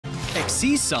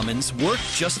XC summons work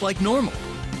just like normal.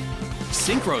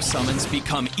 Synchro summons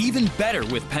become even better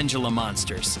with pendulum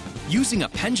monsters. Using a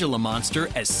pendulum monster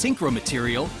as synchro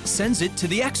material sends it to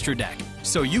the extra deck,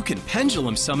 so you can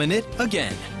pendulum summon it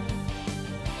again.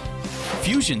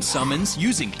 Fusion summons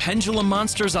using pendulum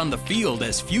monsters on the field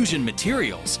as fusion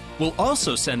materials will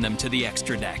also send them to the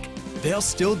extra deck. They'll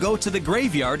still go to the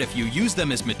graveyard if you use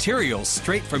them as materials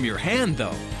straight from your hand,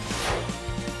 though.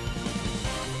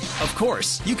 Of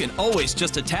course, you can always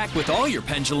just attack with all your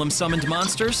pendulum summoned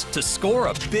monsters to score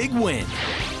a big win.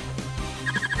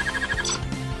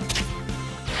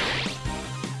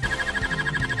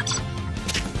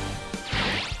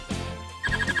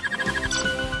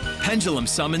 Pendulum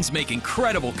summons make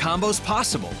incredible combos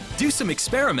possible. Do some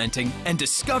experimenting and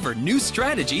discover new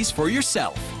strategies for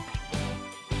yourself.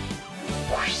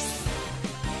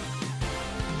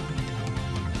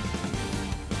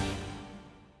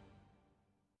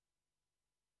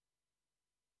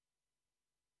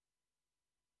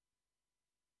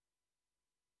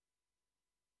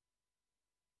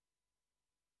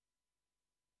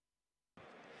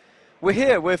 We're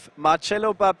here with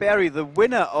Marcello Barberi, the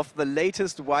winner of the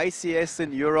latest YCS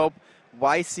in Europe,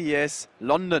 YCS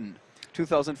London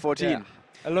 2014. Yeah.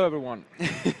 Hello, everyone.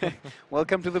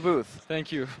 Welcome to the booth.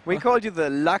 Thank you. We called you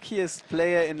the luckiest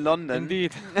player in London.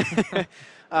 Indeed.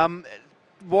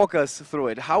 Walk us through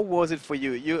it. How was it for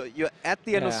you? You're at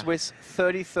the end of Swiss,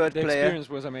 33rd the player. The experience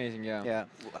was amazing, yeah.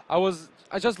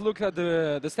 I just looked at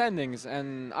the standings,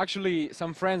 and actually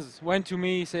some friends went to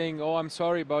me saying, "Oh, I'm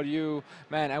sorry about you."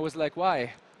 Man, I was like,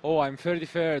 why? Oh, I'm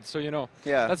 33rd, so you know.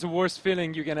 Yeah. That's the worst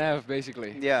feeling you can have,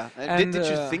 basically. Yeah. And did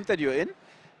you think that you're in?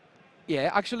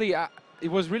 Yeah, actually, it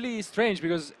was really strange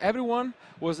because everyone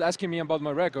was asking me about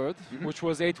my record, which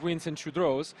was 8 wins and 2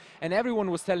 draws, and everyone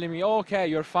was telling me, oh, "Okay,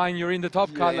 you're fine, you're in the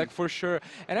top cut, like for sure."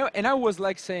 And I was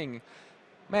like saying,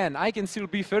 man, I can still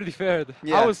be 33rd.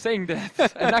 Yeah. I was saying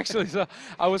that. And actually, so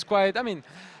I was quite, I mean,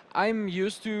 I'm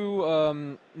used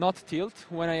to not tilt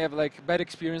when I have like bad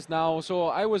experience now. So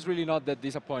I was really not that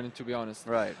disappointed, to be honest.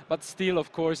 Right. But still,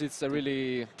 of course, it's a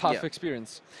really tough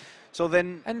experience. So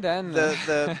then,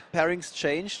 the pairings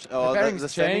changed, or the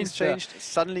standings changed.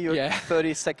 Suddenly you're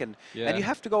 32nd. Yeah. And you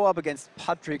have to go up against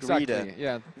Patrick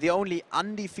Reeder, the only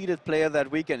undefeated player that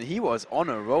weekend. He was on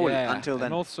a roll until then.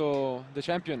 And also the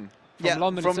champion. From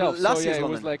London from itself, last so year's it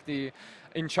London. was like the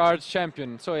in-charge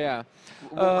champion, so yeah.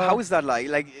 How is that like?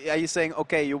 Like, are you saying,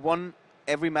 okay, you won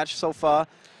every match so far,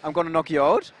 I'm going to knock you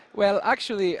out? Well,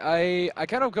 actually, I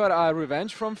kind of got a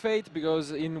revenge from fate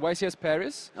because in YCS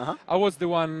Paris, I was the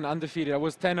one undefeated. I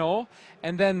was 10-0,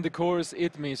 and then the course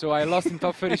hit me, so I lost in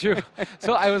top 32.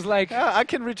 So I was like... Yeah, I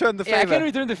can return the favor. Yeah, I can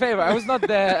return the favor. I was not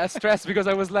stressed because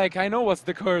I was like, I know what's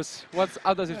the course.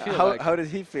 How does it feel like? How did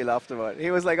he feel afterward? He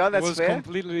was like, oh, that's fair? He was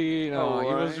completely, he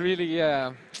was really,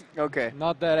 okay,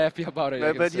 not that happy about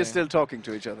it. But you're still talking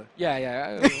to each other?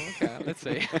 Yeah, okay, let's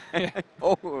say.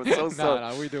 Oh, so.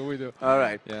 No, we do. All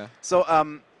right. Yeah. So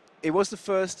it was the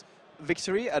first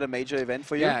victory at a major event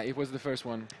for you? Yeah, it was the first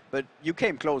one. But you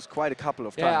came close quite a couple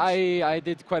of times. Yeah, I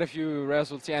did quite a few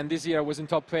results, and this year I was in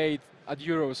top 8 at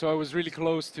Euro, so I was really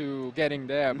close to getting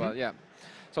there, but yeah.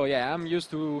 So yeah, I'm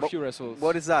used to a few results.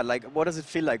 What is that? Like, what does it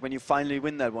feel like when you finally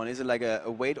win that one? Is it like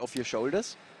a weight off your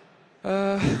shoulders?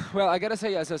 Well, I gotta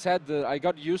say, as I said, I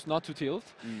got used not to tilt,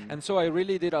 and so I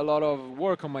really did a lot of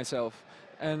work on myself.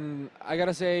 And I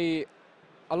gotta say,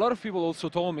 a lot of people also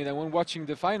told me that when watching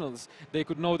the finals, they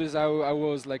could notice how I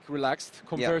was like relaxed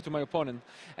compared to my opponent.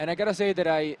 And I gotta say that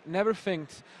I never think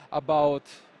about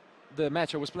the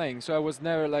match I was playing. So I was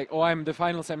never like, oh, I'm in the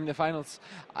finals,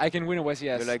 I can win a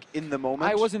YCS. You're like in the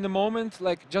moment? I was in the moment,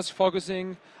 like just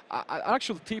focusing. An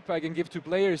actual tip I can give to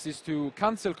players is to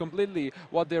cancel completely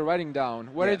what they're writing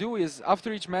down. What I do is,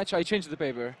 after each match, I change the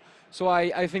paper. So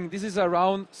I think this is a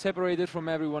round separated from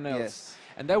everyone else. Yes.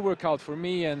 And that worked out for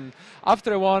me. And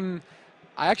after I won,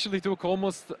 I actually took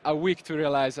almost a week to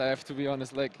realize, I have to be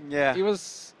honest. Like, it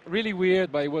was really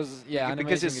weird, but it was, an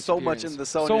because you're so much in the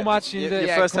zone. So much in the, you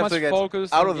first have to get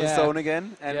focused out of the zone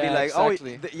again and be like,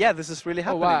 exactly. oh, this is really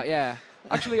happening. Oh, wow, yeah.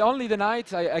 Actually, only the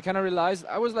night I kind of realized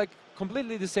I was like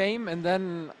completely the same, and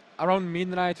then around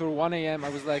midnight or 1 a.m. I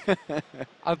was like,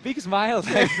 a big smile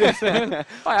like this.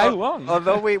 I won.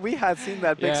 Although we had seen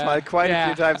that big smile quite a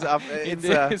few times.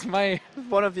 It's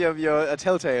one of your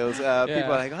telltales.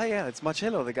 People are like, oh yeah, it's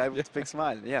Marcello, the guy with the big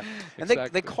smile. Yeah. And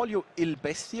they call you Il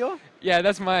Bestio? Yeah,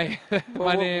 that's my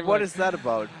name. What is that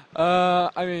about?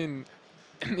 I mean,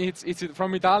 it's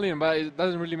from Italian, but it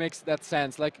doesn't really make that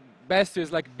sense. Like, Best is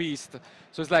like beast.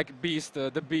 So it's like beast,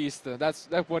 the beast.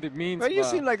 That's what it means. Well, you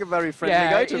seem like a very friendly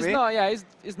guy to me.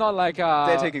 It's not like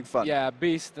they're taking fun. Yeah,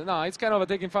 beast. No, it's kind of a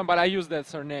taking fun, but I use that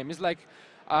surname. It's like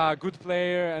a good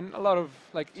player and a lot of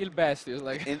like il besties,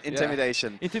 like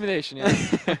intimidation. Yeah. Intimidation, yeah.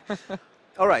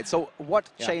 All right. So what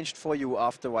changed for you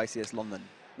after YCS London?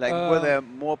 Like, were there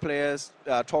more players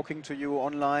talking to you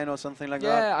online or something like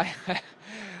that? Yeah,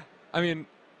 I mean,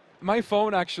 my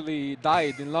phone actually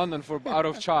died in London for out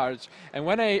of charge, and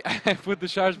when I put the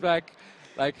charge back,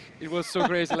 like it was so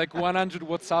crazy. Like 100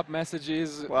 WhatsApp messages,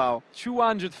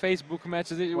 200 Facebook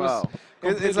messages. It was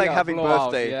it's like having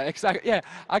birthday. Yeah, exactly. Yeah,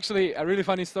 actually, a really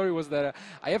funny story was that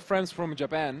I have friends from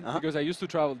Japan because I used to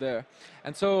travel there,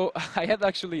 and so I had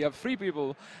actually 3 people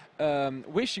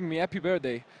wishing me happy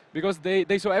birthday because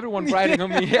they saw everyone writing on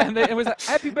me, and it was like,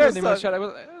 happy birthday, Marshall. I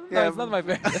was no, it's not my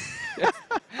birthday.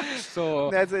 So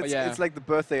it's like the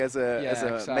birthday as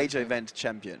a major event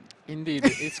champion. Indeed,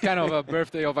 it's kind of a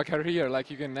birthday of a career, like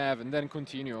you can have and then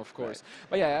continue, of course. Right.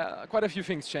 But yeah, quite a few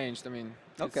things changed. I mean,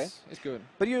 it's good.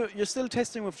 But you're still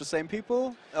testing with the same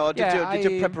people, or did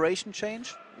your preparation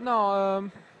change? No,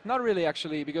 not really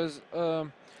actually, because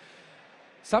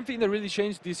something that really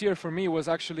changed this year for me was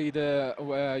actually the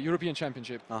European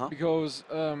Championship, because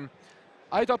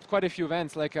I topped quite a few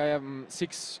events, like I have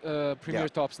 6 Premier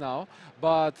tops now,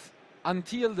 but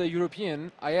until the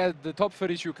European, I had the top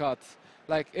 32 cut,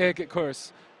 like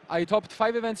course. I topped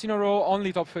 5 events in a row,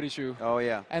 only top 32. Oh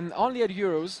yeah. And only at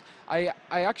Euros, I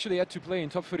actually had to play in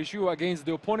top 32 against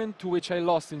the opponent to which I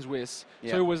lost in Swiss.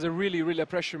 Yeah. So it was a really a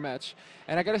pressure match.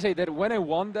 And I gotta say that when I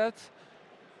won that,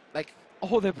 like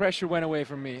all the pressure went away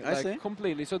from me, like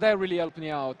completely. So that really helped me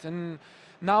out. And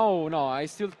now, I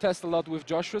still test a lot with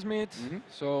Joshua Smith,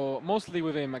 so mostly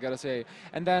with him, I gotta say.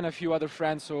 And then a few other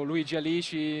friends, so Luigi,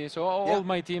 Alici, so all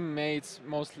my teammates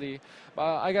mostly.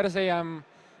 But I gotta say, I'm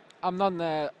not,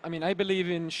 I mean, I believe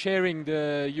in sharing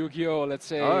the Yu-Gi-Oh, let's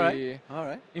say,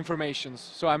 informations.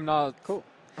 So I'm not... Cool.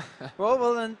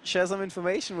 well, then share some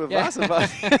information with us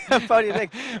about your deck.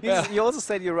 You also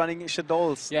said you're running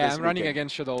Shaddolls. Yeah, I'm running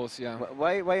against Shaddolls, yeah.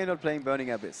 Why are you not playing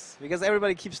Burning Abyss? Because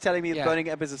everybody keeps telling me Burning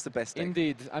Abyss is the best deck.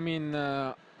 Indeed. I mean,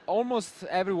 almost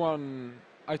everyone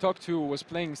I talked to was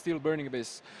playing still Burning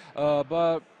Abyss.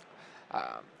 But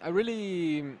I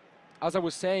really, as I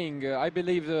was saying, I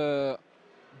believe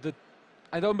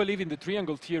I don't believe in the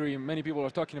triangle theory many people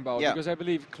are talking about, because I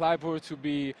believe Clayport to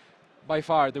be by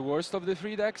far the worst of the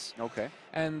 3 decks. Okay.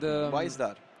 And why is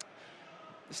that?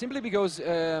 Simply because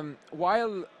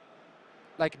while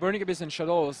like Burning Abyss and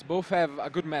Shaddolls both have a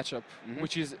good matchup,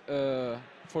 which is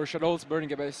for Shaddolls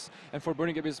Burning Abyss and for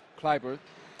Burning Abyss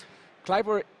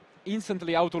Clayport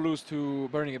instantly auto-lose to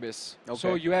Burning Abyss. Okay.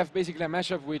 So you have basically a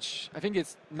matchup which I think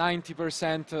it's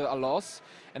 90% a loss,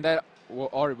 and that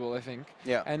horrible, I think.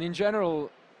 Yeah. And in general,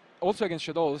 also against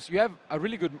Shaddolls, you have a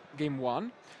really good game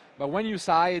 1, but when you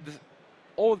side,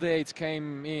 all the 8s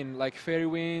came in, like Fairy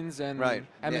Winds and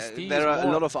MST. There are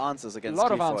a lot of answers against a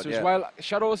lot of answers, while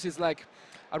Shaddolls is like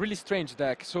a really strange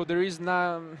deck. So there is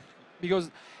now,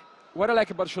 because what I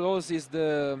like about Shaddolls is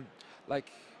the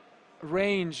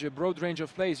broad range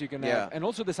of plays you can have, and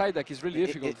also the side deck is really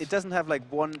difficult. It doesn't have like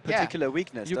one particular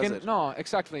weakness, does it? No,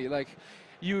 exactly. Like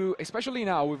you, especially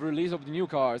now with release of the new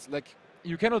cards, like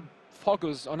you cannot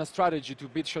focus on a strategy to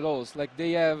beat Shaddolls. Like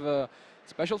they have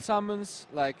special summons,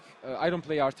 like I don't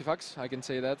play artifacts, I can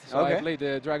say that. So I play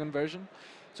the dragon version.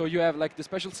 So you have like the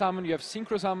special summon, you have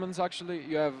synchro summons actually,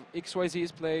 you have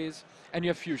XYZ's plays, and you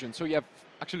have fusion. So you have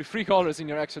actually 3 colors in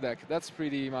your extra deck. That's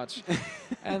pretty much.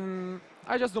 And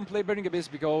I just don't play Burning Abyss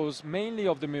because mainly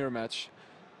of the mirror match.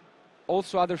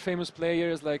 Also other famous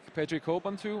players like Patrick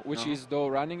Opantu, which is though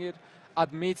running it,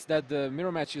 admits that the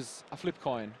mirror match is a flip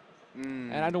coin.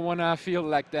 And I don't want to feel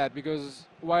like that, because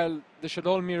while the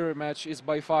Shaddoll mirror match is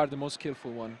by far the most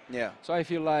skillful one. Yeah. So I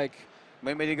feel like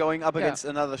when you're going up against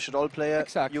another Shaddoll player,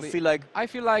 you feel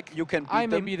like you can beat them. I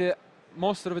may be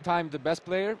most of the time the best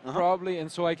player, probably,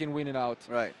 and so I can win it out.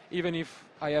 Right. Even if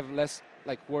I have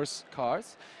worse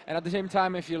cards. And at the same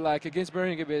time, I feel like against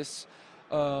Burning Abyss,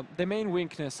 the main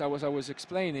weakness I was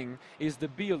explaining is the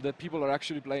build that people are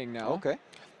actually playing now. Okay.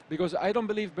 Because I don't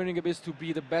believe Burning Abyss to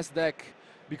be the best deck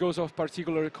because of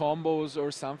particular combos or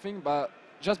something, but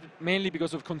just mainly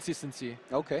because of consistency.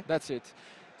 Okay. That's it.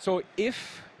 So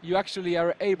if you actually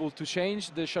are able to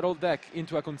change the Shaddoll deck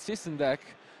into a consistent deck,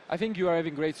 I think you are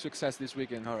having great success this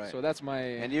weekend. All right. So that's my...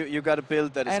 And you got a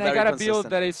build that is very consistent. And I got a build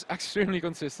that is extremely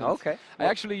consistent. Okay. I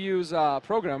actually use a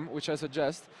program, which I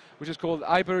suggest, which is called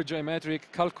Hypergeometric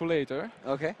Calculator.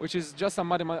 Okay. Which is just a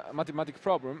mathematical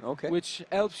problem. Okay. Which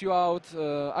helps you out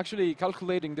actually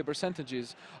calculating the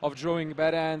percentages of drawing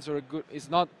bad hands or good... It's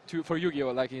not for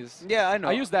Yu-Gi-Oh! Like is. Yeah, I know.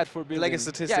 I use that for building... Like a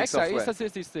statistics software. It's a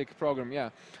statistic program,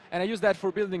 yeah. And I use that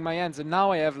for building my hands, and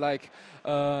now I have like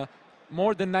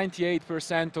more than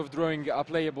 98% of drawing a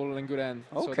playable and good hand.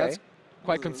 Okay. So that's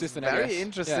quite consistent, I guess. Very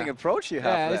interesting approach you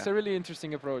have there. It's a really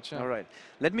interesting approach. All right.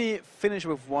 Let me finish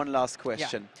with one last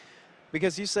question. Yeah.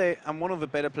 Because you say, I'm one of the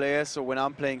better players, so when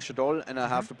I'm playing Shaddoll and I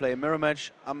have to play a mirror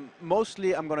match,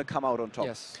 mostly I'm going to come out on top.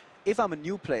 Yes. If I'm a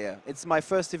new player, it's my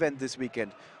first event this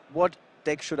weekend, what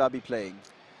deck should I be playing?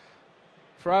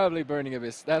 Probably Burning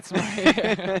Abyss. That's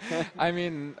my... I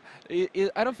mean,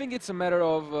 I don't think it's a matter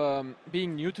of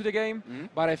being new to the game,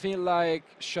 but I feel like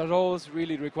Shaddolls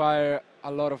really require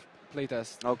a lot of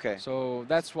playtest. Okay. So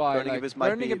that's why Burning Abyss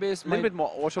might be a little bit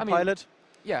more autopilot.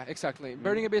 Yeah, exactly.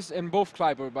 Burning Abyss and both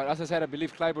Kleiber, but as I said, I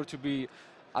believe Kleiber to be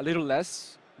a little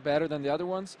less better than the other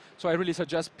ones. So I really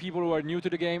suggest people who are new to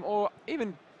the game, or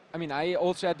even, I mean, I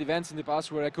also had events in the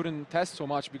past where I couldn't test so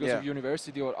much because of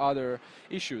university or other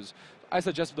issues. I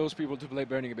suggest those people to play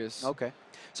Burning Abyss. Okay.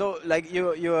 So, like,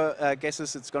 your guess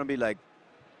is it's going to be like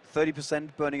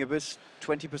 30% Burning Abyss,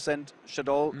 20%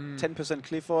 Shaddoll, 10%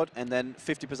 Clifford, and then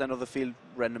 50% of the field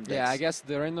random decks. Yeah, I guess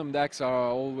the random decks are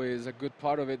always a good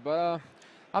part of it, but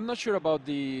I'm not sure about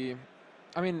the...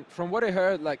 I mean, from what I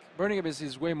heard, like, Burning Abyss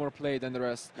is way more played than the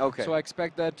rest. Okay. So I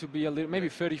expect that to be a little, maybe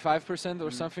 35%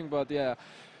 or something, but yeah.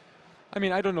 I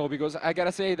mean, I don't know, because I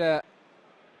gotta say that,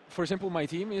 for example, my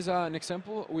team is an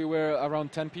example. We were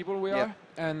around 10 people,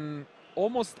 and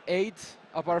almost 8,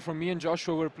 apart from me and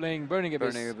Joshua, were playing Burning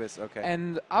Abyss. Burning Abyss, okay.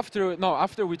 And after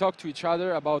we talked to each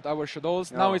other about our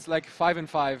Shaddolls, now it's like 5 and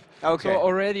 5. Okay. So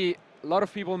already a lot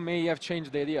of people may have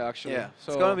changed the idea, actually. Yeah,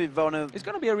 so it's going to be one of... It's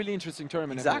going to be a really interesting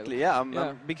tournament. Exactly,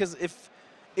 yeah. Because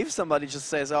if somebody just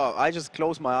says, oh, I just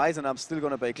close my eyes and I'm still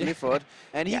going to play Clifford,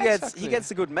 and he gets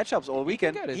the good matchups all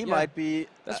weekend, he might be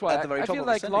That's why at the very top of the I feel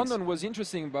like standings. London was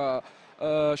interesting, but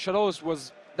Shaddolls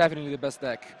was definitely the best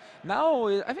deck. Now,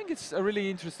 I think it's a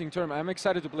really interesting tournament. I'm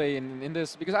excited to play in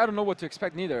this, because I don't know what to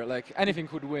expect neither. Like, anything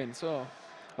could win, so...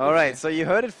 All right, so you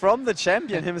heard it from the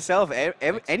champion himself.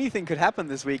 Anything could happen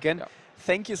this weekend. Yeah.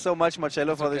 Thank you so much,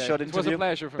 Marcello, for the short interview. It was a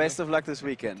pleasure for me. Best of luck this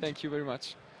weekend. Thank you very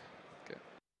much. Okay.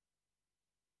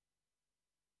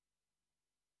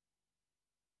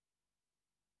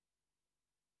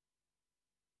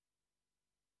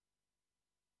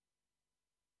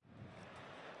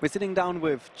 We're sitting down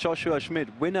with Joshua Schmidt,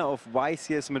 winner of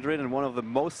YCS Madrid and one of the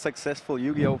most successful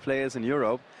Yu-Gi-Oh! Players in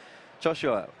Europe.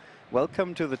 Joshua,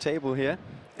 welcome to the table here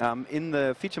in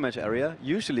the feature match area.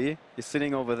 Usually you're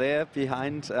sitting over there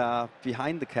behind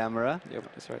the camera. Yep,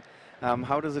 that's right.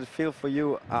 How does it feel for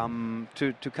you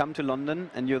to come to London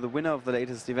and you're the winner of the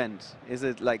latest event? Is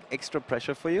it like extra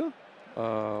pressure for you?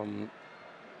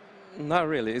 Not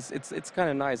really. It's kind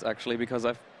of nice actually, because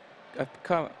I've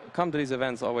come to these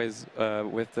events always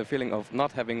with the feeling of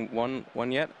not having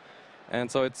won yet. And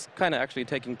so it's kind of actually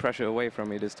taking pressure away from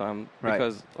me this time,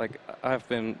 because like I've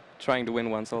been trying to win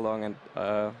one so long and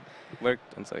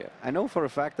worked, and so yeah. I know for a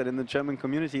fact that in the German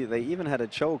community they even had a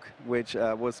joke which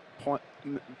was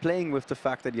playing with the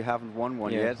fact that you haven't won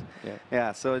one yet.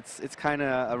 Yeah. So it's kind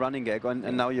of a running gag,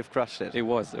 and now you've crushed it. It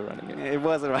was a running gag. It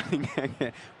was a running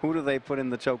gag. Who do they put in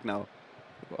the joke now?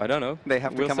 I don't know. They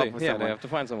have to come up with someone. They have to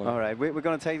find someone. All right, we're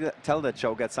going to tell that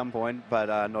joke at some point,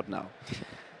 but not now.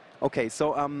 Okay,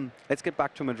 so let's get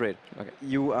back to Madrid. Okay.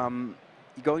 You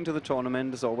going to the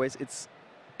tournament as always.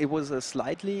 It was a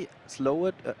slightly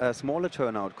smaller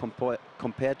turnout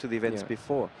compared to the events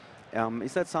before.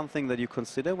 Is that something that you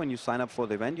consider when you sign up for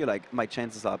the event? You're like, my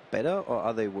chances are better, or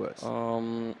are they worse?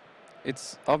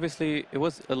 It's obviously it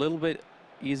was a little bit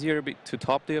easier to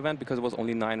top the event because it was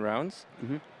only 9 rounds.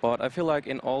 But I feel like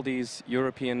in all these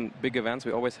European big events,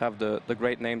 we always have the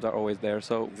great names are always there.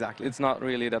 So it's not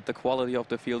really that the quality of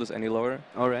the field is any lower.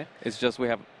 All right. It's just we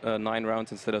have 9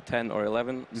 rounds instead of 10 or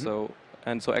 11. So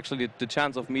actually the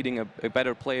chance of meeting a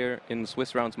better player in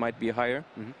Swiss rounds might be higher.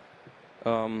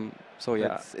 So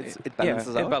yeah, it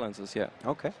balances out? It balances, yeah.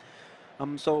 Okay.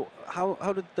 So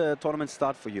how did the tournament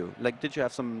start for you? Like, did you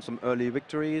have some early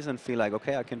victories and feel like,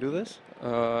 okay, I can do this?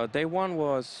 Day 1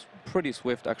 was pretty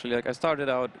swift, actually. Like, I started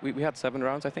out, we had 7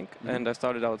 rounds, I think, and I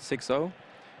started out 6-0.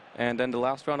 And then the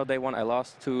last round of day 1, I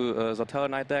lost to Zotella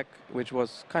Knight deck, which was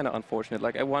kind of unfortunate.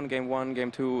 Like I won game 1,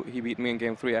 game 2, he beat me in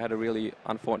game 3. I had a really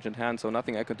unfortunate hand, so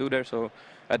nothing I could do there. So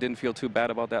I didn't feel too bad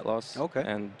about that loss. Okay.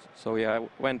 And so yeah, I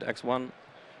went X1,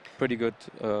 pretty good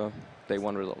day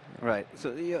 1 result. Right. So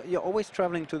you're always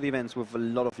traveling to the events with a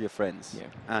lot of your friends,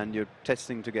 and you're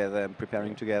testing together and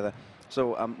preparing together. So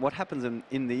what happens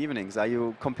in the evenings? Are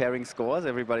you comparing scores?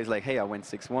 Everybody's like, hey, I went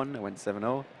 6-1, I went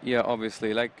 7-0. Yeah,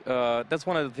 obviously. Like that's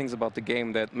one of the things about the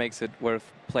game that makes it worth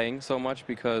playing so much,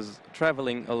 because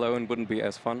traveling alone wouldn't be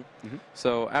as fun.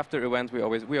 So after events,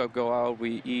 we all go out,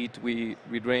 we eat, we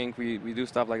drink, we do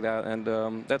stuff like that, and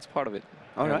that's part of it.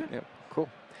 All right. Yeah. Cool.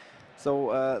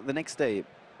 So the next day,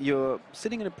 you're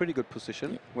sitting in a pretty good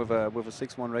position with a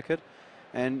 6-1 record.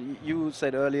 And you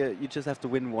said earlier you just have to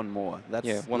win one more.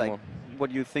 That's one more.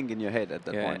 What you think in your head at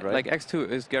that point, right? Like X2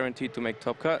 is guaranteed to make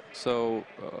top cut, so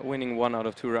winning 1 out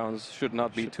of 2 rounds should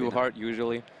not be too hard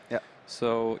usually. Yeah.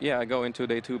 So yeah, I go into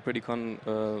day 2 pretty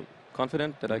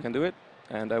confident that I can do it,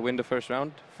 and I win the first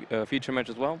round, feature match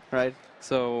as well. Right.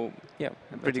 So yeah,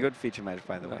 a pretty good feature match,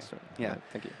 by the way. Right. Yeah.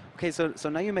 Thank you. Okay, so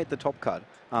now you made the top cut.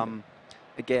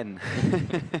 Again,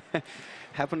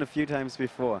 happened a few times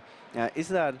before.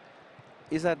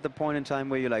 Is that the point in time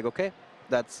where you're like, okay,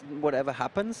 that's whatever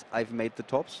happens, I've made the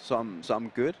tops, so I'm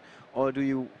good? Or do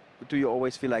you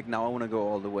always feel like, now I want to go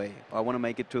all the way? I want to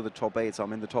make it to the top 8, so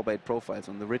I'm in the top 8 profiles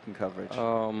on the written coverage.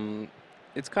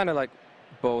 It's kind of like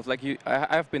both. Like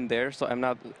I've been there, so I'm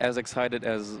not as excited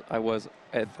as I was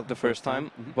at the first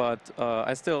time. But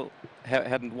I still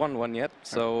hadn't won one yet,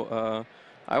 so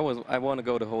I want to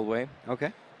go the whole way.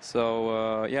 Okay.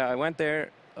 So yeah, I went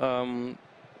there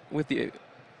with the.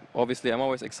 Obviously, I'm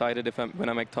always excited when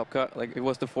I make top cut. Like it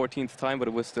was the 14th time, but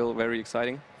it was still very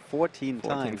exciting.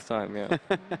 14th time, yeah.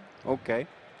 Okay.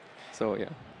 So yeah.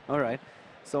 All right.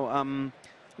 So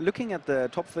looking at the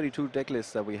top 32 deck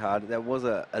list that we had, there was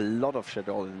a lot of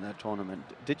Shaddoll in that tournament.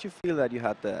 Did you feel that you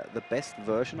had the best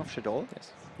version of Shaddoll?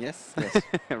 Yes. Yes.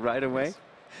 Right away. Yes.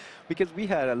 Because we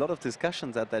had a lot of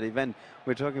discussions at that event.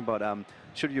 We're talking about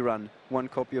should you run 1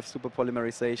 copy of super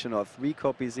polymerization or 3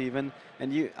 copies even?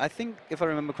 And I think, if I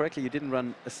remember correctly, you didn't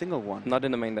run a single one. Not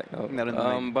in the main deck, no. Not in the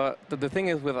main. But the thing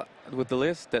is, with the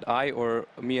list that I or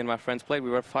me and my friends played, we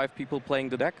were 5 people playing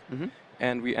the deck.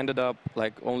 And we ended up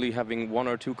like only having 1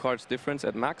 or 2 cards difference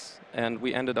at max. And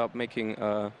we ended up making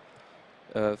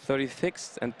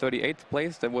 36th and 38th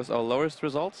place. That was our lowest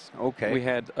results. Okay. We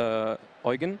had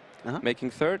Eugen making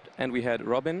 3rd, and we had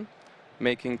Robin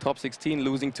making top 16,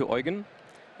 losing to Eugen.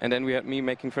 And then we had me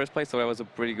making 1st place, so that was a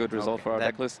pretty good result for our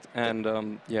deck list. And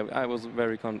yeah, I was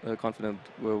very confident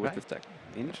with this deck.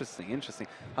 Interesting.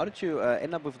 How did you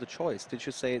end up with the choice? Did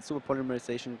you say super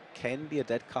polymerization can be a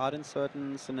dead card in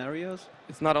certain scenarios?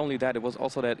 It's not only that, it was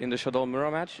also that in the Shaddoll mirror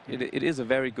match, it is a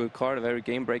very good card, a very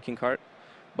game-breaking card.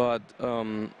 But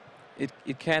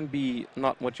it can be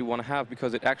not what you want to have,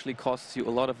 because it actually costs you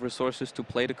a lot of resources to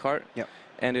play the card. Yep.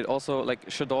 And it also, like,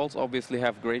 Shaddolls obviously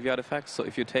have graveyard effects, so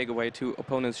if you take away 2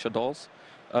 opponents' Shaddolls,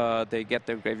 they get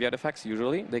their graveyard effects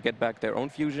usually. They get back their own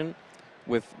fusion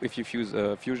if you fuse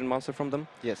a fusion monster from them,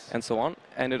 and so on.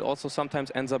 And it also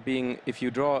sometimes ends up being, if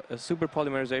you draw a super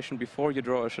polymerization before you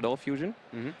draw a Shaddoll fusion,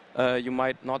 you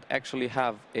might not actually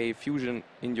have a fusion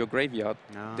in your graveyard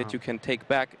that you can take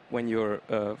back when your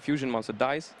fusion monster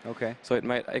dies. Okay. So it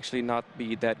might actually not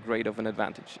be that great of an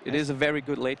advantage. It is a very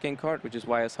good late game card, which is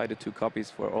why I cited 2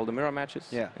 copies for all the mirror matches.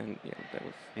 Yeah. And yeah, that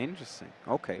was interesting.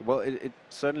 Okay. Well, it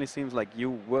certainly seems like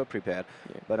you were prepared,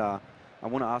 but I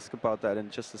want to ask about that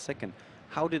in just a second.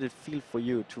 How did it feel for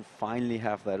you to finally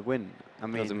have that win? I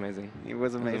mean, it was amazing. It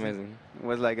was amazing. It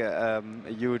was like a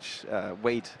huge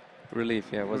weight. Relief,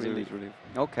 yeah, it was a huge relief.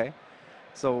 Okay.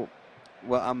 So,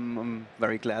 well, I'm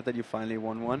very glad that you finally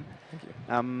won one. Thank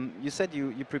you. You said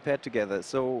you prepared together.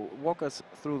 So walk us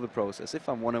through the process if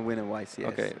I want to win a YCS.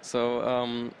 Okay,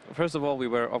 so first of all, we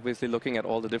were obviously looking at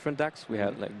all the different decks. We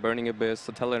had like Burning Abyss,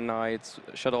 Satellar Knights,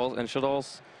 Shaddolls, and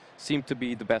Shaddolls seemed to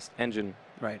be the best engine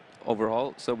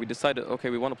overall. So we decided,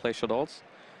 okay, we want to play Shaddolls,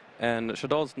 and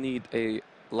Shaddolls need a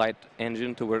light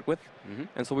engine to work with.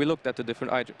 And so we looked at the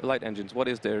different light engines. What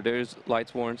is there? There's Light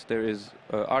Sworns, there is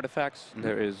artifacts,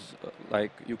 there is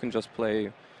like you can just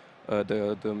play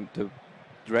the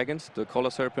dragons, the Collar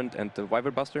Serpent and the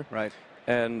Wyvern Buster. Right.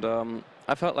 And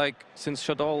I felt like since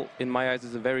Shaddoll, in my eyes,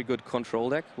 is a very good control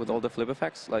deck with all the flip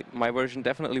effects, like my version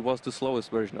definitely was the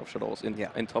slowest version of Shaddolls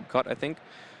in Top Cut, I think.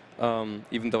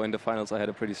 even though in the finals I had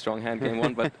a pretty strong hand game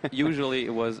one. But usually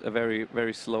it was a very,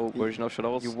 very slow version of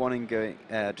Shaddolls. You won in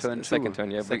turn second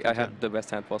turn, yeah. I had the best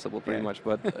hand possible, pretty much.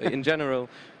 But in general,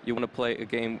 you want to play a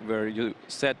game where you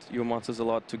set your monsters a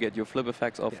lot to get your flip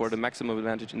effects off for the maximum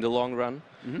advantage in the long run.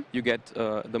 You get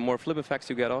the more flip effects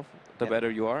you get off, the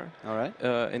better you are. All right.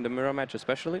 In the mirror match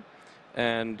especially.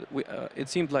 And it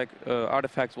seemed like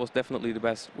Artifacts was definitely the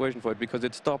best version for it because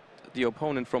it stopped the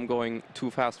opponent from going too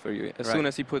fast for you. As soon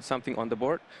as he puts something on the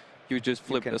board, you just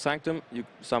flip the Sanctum, you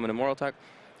summon a Moral Attack.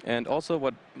 And also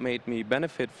what made me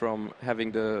benefit from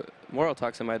having the Moral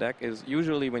Attacks in my deck is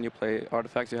usually when you play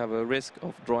Artifacts, you have a risk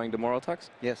of drawing the Moral Attacks.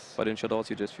 Yes. But in Shaddolls,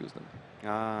 you just fuse them.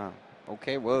 Ah,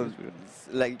 okay. Well,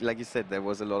 like you said, there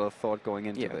was a lot of thought going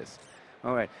into this.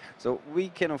 All right. So we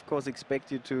can, of course,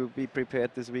 expect you to be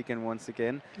prepared this weekend once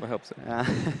again. I hope so.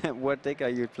 What deck are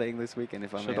you playing this weekend,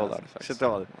 if I may Shaddoll ask? Artifacts.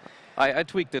 Shaddoll. I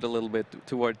tweaked it a little bit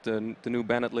toward the new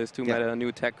Banned list, 2 meta,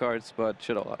 new tech cards, but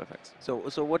Shaddoll Artifacts.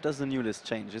 So what does the new list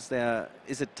change? Is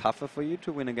it tougher for you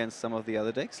to win against some of the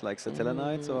other decks, like Satella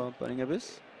Knights or Burning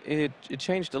Abyss? It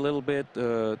changed a little bit.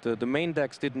 The main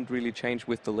decks didn't really change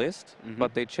with the list,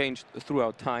 but they changed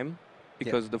throughout time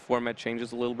because the format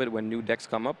changes a little bit when new decks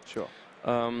come up. Sure.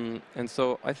 And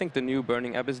so I think the new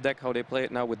Burning Abyss deck, how they play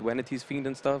it now with Vanity's Fiend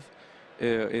and stuff,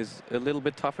 is a little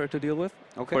bit tougher to deal with,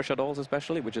 for Shaddolls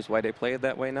especially, which is why they play it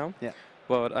that way now. Yeah.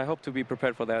 But I hope to be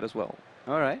prepared for that as well.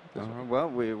 All right. Well,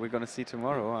 we're going to see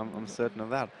tomorrow. I'm certain of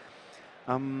that.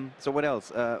 So what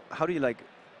else? How do you like?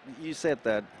 You said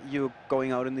that you're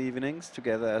going out in the evenings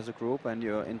together as a group and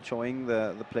you're enjoying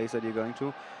the place that you're going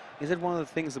to. Is it one of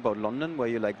the things about London where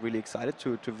you're like really excited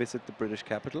to visit the British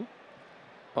capital?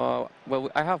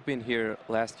 Well, I have been here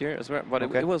last year as well, but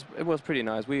it was pretty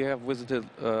nice. We have visited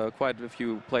quite a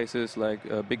few places like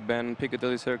Big Ben,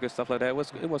 Piccadilly Circus, stuff like that.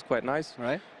 It was quite nice.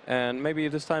 Right. And maybe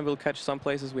this time we'll catch some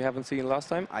places we haven't seen last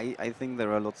time. I think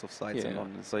there are lots of sites in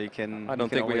London, so you can. I don't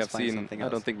think we have seen. Something else.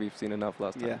 I don't think we've seen enough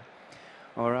last time. Yeah.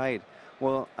 All right.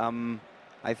 Well,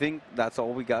 I think that's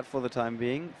all we got for the time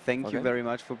being. Thank you very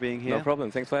much for being here. No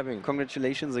problem. Thanks for having me.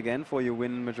 Congratulations again for your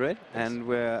win in Madrid. Thanks. And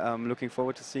we're looking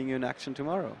forward to seeing you in action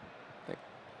tomorrow. Thanks.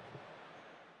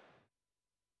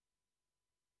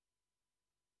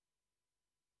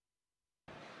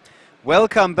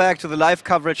 Welcome back to the live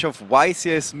coverage of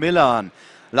YCS Milan.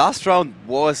 Last round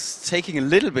was taking a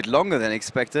little bit longer than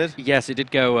expected. Yes, it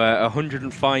did go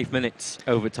 105 minutes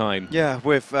over time. Yeah,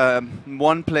 with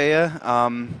one player.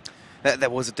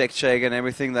 There was a deck check and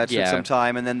everything that took some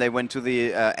time, and then they went to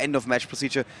the end of match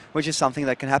procedure, which is something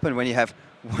that can happen when you have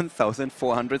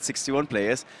 1,461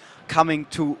 players coming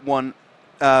to one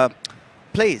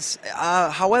place.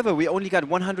 However, we only got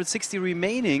 160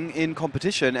 remaining in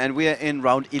competition, and we are in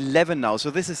round 11 now. So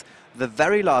this is the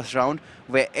very last round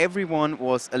where everyone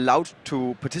was allowed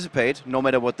to participate, no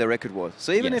matter what their record was.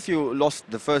 So even if you lost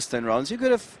the first 10 rounds, you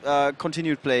could have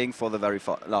continued playing for the very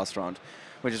last round,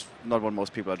 which is not what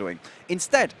most people are doing.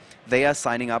 Instead, they are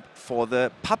signing up for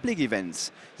the public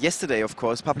events. Yesterday, of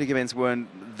course, public events weren't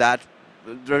that...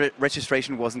 The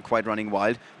registration wasn't quite running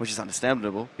wild, which is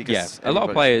understandable. Because a lot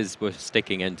of players were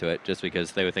sticking into it just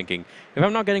because they were thinking, if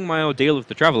I'm not getting my ordeal of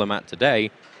the Traveller mat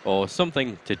today, or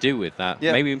something to do with that,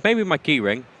 maybe my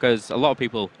keyring, because a lot of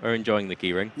people are enjoying the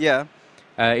keyring. Yeah.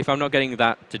 If I'm not getting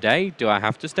that today, do I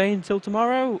have to stay until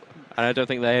tomorrow? And I don't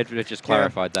think they had just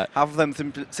clarified that. Half of them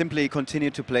simply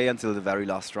continued to play until the very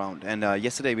last round. And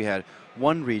yesterday we had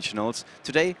 1 regionals.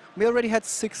 Today we already had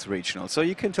 6 regionals. So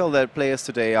you can tell that players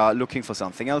today are looking for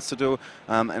something else to do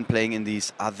and playing in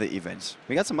these other events.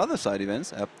 We got some other side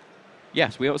events.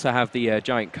 Yes, we also have the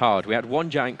giant card. We had 1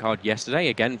 giant card yesterday,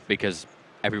 again, because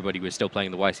everybody was still playing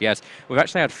the YCS. We've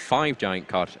actually had 5 giant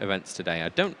card events today.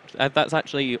 That's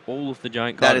actually all of the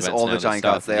giant card events. That is all the giant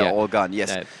cards. They are all gone,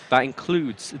 yes. That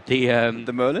includes the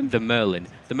Merlin? The Merlin.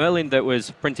 The Merlin that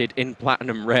was printed in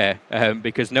Platinum Rare,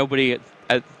 because nobody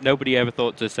ever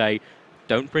thought to say,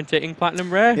 don't print it in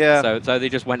Platinum Rare. Yeah. So they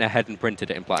just went ahead and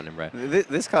printed it in Platinum Rare.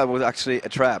 This card was actually a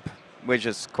trap, which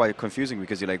is quite confusing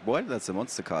because you're like, what? That's a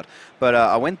monster card. But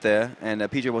I went there and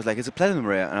PJ was like, it's a Platinum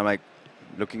Rare. And I'm like,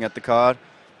 looking at the card,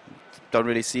 don't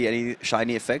really see any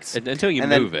shiny effects. Until you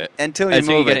move it. Until you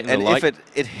move it. And if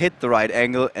it hit the right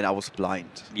angle, and I was blind.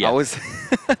 Yeah. I was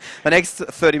the next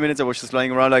 30 minutes I was just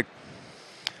lying around like...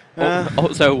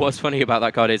 Also, what's funny about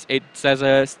that card is it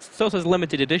still says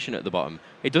limited edition at the bottom.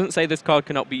 It doesn't say this card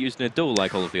cannot be used in a duel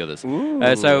like all of the others.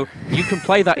 So you can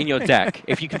play that in your deck.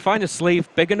 If you can find a sleeve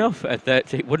big enough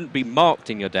that it wouldn't be marked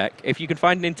in your deck, if you can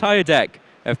find an entire deck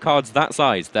of cards that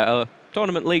size that are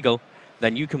tournament legal,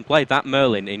 then you can play that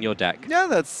Merlin in your deck. Yeah,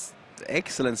 that's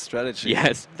excellent strategy.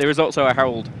 Yes. There is also a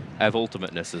Herald of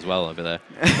ultimateness as well over there,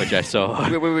 which I saw.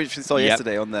 Which we saw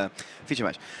yesterday on the feature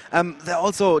match. There are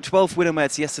also 12 winner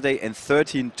mats yesterday and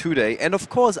 13 today. And of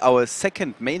course, our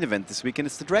second main event this weekend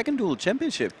is the Dragon Duel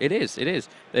Championship. It is.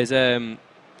 There's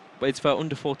it's for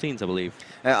under 14s, I believe.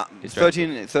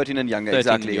 13 and younger, 13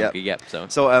 exactly. And younger, yeah.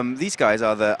 So these guys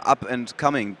are the up and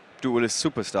coming duelist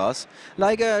superstars,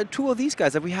 like two of these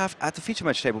guys that we have at the feature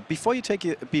match table. Before we take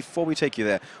you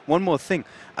there, one more thing.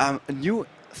 A new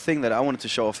thing that I wanted to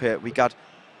show off here. We got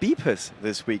beepers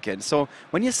this weekend. So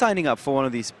when you're signing up for one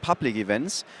of these public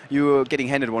events, you're getting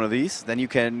handed one of these. Then you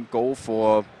can go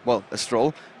for, well, a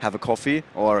stroll, have a coffee,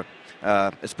 or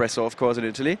espresso, of course, in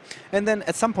Italy. And then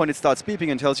at some point it starts beeping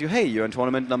and tells you, hey, you're in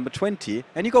tournament number 20.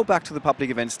 And you go back to the public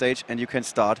event stage and you can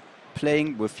start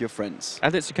playing with your friends.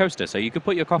 And it's a coaster, so you could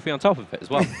put your coffee on top of it as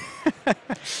well.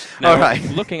 Now, all right.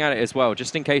 Looking at it as well,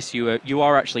 just in case you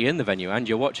are actually in the venue and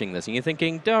you're watching this and you're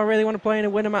thinking, do I really want to play in a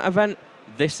winner mat event?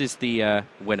 This is the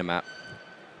winner mat.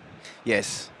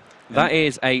 Yes. That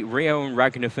is a Rio and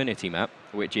Ragnafinity map,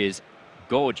 which is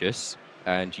gorgeous,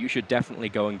 and you should definitely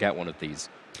go and get one of these.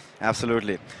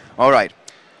 Absolutely. All right.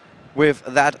 With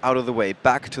that out of the way,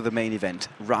 back to the main event.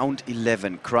 Round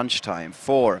 11, crunch time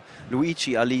for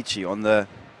Luigi Alici on the,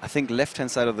 I think, left-hand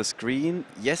side of the screen.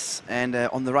 Yes, and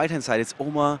on the right-hand side, it's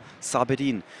Omar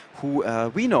Sahbeddine, who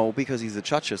we know because he's a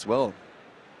judge as well.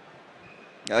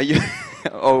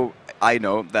 Oh, I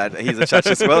know that he's a judge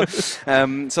as well.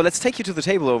 So let's take you to the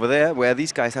table over there, where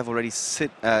these guys have already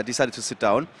decided to sit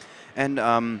down.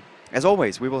 And as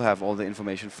always, we will have all the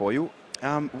information for you.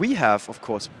 We have, of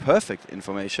course, perfect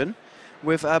information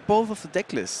with both of the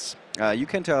deck lists. You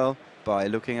can tell by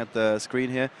looking at the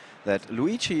screen here that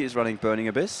Luigi is running Burning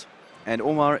Abyss and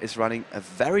Omar is running a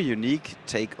very unique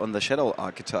take on the Shaddoll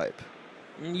archetype.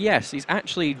 Yes, he's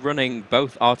actually running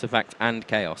both Artifact and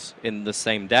Chaos in the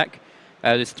same deck.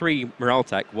 There's 3 Morale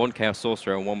Tech, 1 Chaos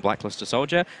Sorcerer and 1 Blackluster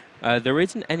Soldier. There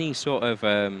isn't any sort of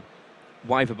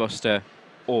Wyver Buster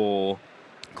or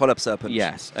Collapse Serpent.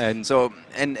 Yes, and so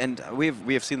and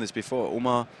we have seen this before.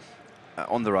 Omar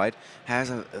on the right has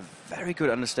a very good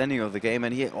understanding of the game,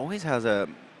 and he always has a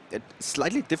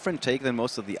slightly different take than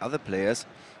most of the other players,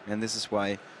 and this is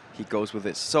why he goes with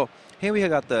this. So here we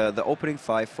have got the opening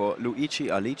 5 for Luigi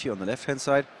Alici on the left hand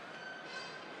side.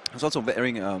 He's also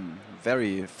wearing a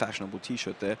very fashionable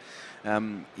T-shirt there.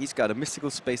 He's got a Mystical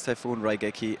Space Typhoon,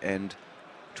 Raigeki, and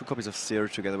 2 copies of Seer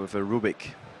together with a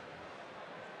Rubik.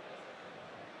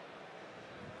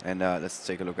 And let's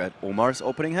take a look at Omar's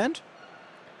opening hand.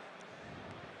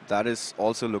 That is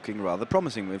also looking rather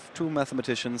promising with 2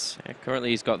 mathematicians. Yeah, currently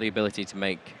he's got the ability to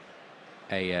make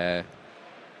a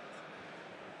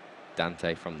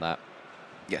Dante from that.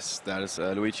 Yes, that is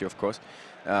Luigi, of course.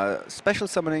 Special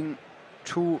summoning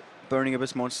 2 Burning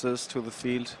Abyss monsters to the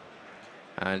field.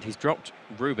 And he's dropped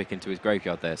Rubik into his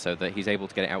graveyard there so that he's able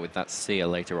to get it out with that Seer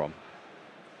later on.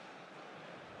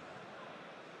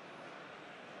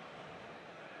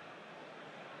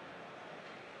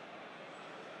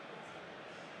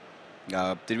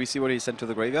 Did we see what he sent to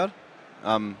the graveyard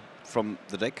from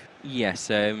the deck? Yes,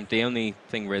 the only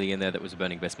thing really in there that was a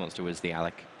Burning Abyss monster was the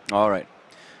Alec. All right.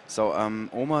 So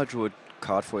Omar drew a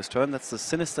card for his turn. That's the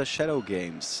Sinister Shadow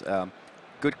Games.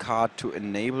 Good card to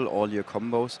enable all your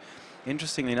combos.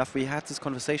 Interestingly enough, we had these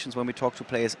conversations when we talked to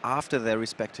players after their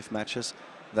respective matches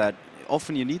that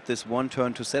often you need this one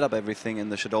turn to set up everything in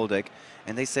the Shaddoll deck.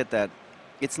 And they said that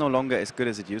it's no longer as good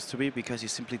as it used to be because you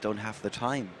simply don't have the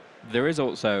time. There is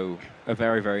also a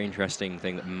very, very interesting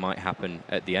thing that might happen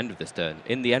at the end of this turn.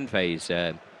 In the end phase,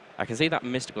 I can see that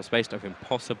Mystical Space Typhoon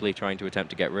possibly trying to attempt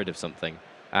to get rid of something.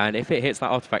 And if it hits that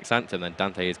Artifact Sanctum, then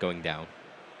Dante is going down.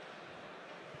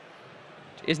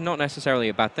 It is not necessarily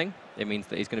a bad thing. It means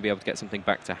that he's going to be able to get something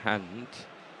back to hand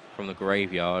from the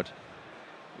graveyard,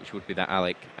 which would be that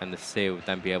Alec, and the Seer would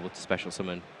then be able to special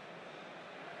summon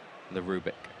the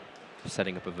Rubik,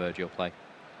 setting up a Virgil play.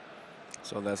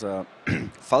 So there's a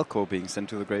Falco being sent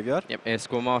to the graveyard. Yep,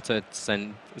 Squamata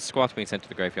being sent to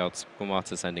the graveyard,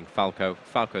 Squamata sending Falco.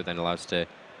 Falco then allows to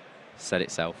set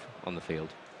itself on the field.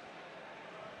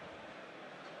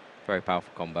 Very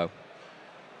powerful combo.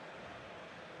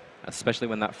 Especially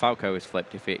when that Falco is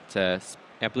flipped. If it,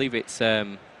 I believe it's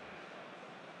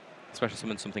special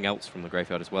summon something else from the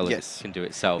graveyard as well. Yes, as it can do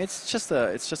itself. It's just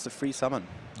a free summon.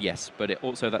 Yes, but it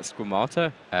also that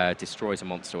Squamata destroys a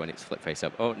monster when it's flip face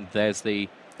up. Oh, and there's the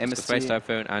Space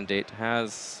Typhoon, and it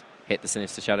has hit the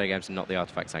Sinister Shadow Games and not the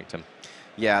Artifact Sanctum.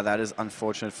 Yeah, that is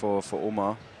unfortunate for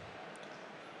Omar.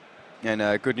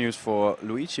 And good news for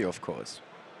Luigi, of course.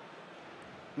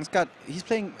 He's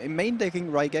playing main decking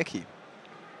Raigeki.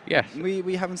 Yes.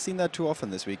 We haven't seen that too often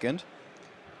this weekend.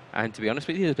 And to be honest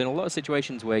with you, there's been a lot of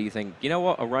situations where you think, you know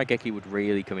what, a Raigeki would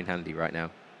really come in handy right now.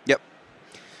 Yep.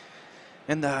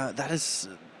 And that is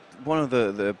one of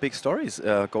the big stories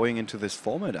going into this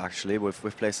format, actually, with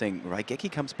placing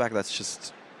Raigeki comes back. That's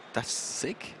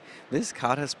sick. This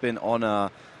card has been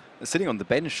sitting on the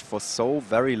bench for so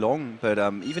very long, but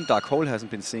even Dark Hole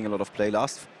hasn't been seeing a lot of play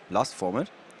last format.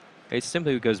 It's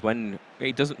simply because when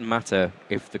it doesn't matter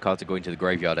if the cards are going to the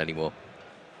graveyard anymore.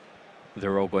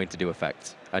 They're all going to do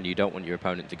effects, and you don't want your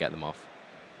opponent to get them off.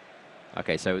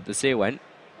 Okay, so the Seer went,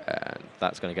 and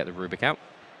that's going to get the Rubik out.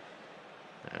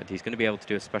 And he's going to be able to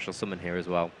do a special summon here as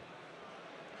well.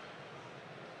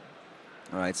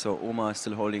 All right, so Omar is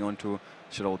still holding on to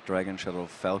Shaddoll Dragon, Shaddoll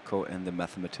Falco, and the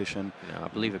Mathematician. No, I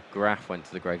believe a Graph went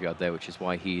to the graveyard there, which is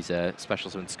why he's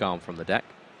special summoned Skarm from the deck.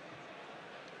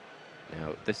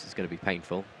 Now, this is going to be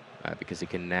painful, because he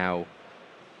can now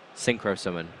Synchro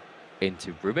Summon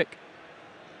into Rubik,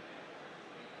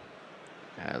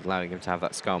 allowing him to have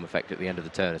that Skarm effect at the end of the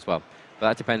turn as well. But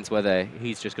that depends whether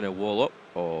he's just going to wall up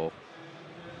or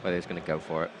whether he's going to go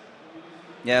for it.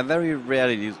 Yeah, very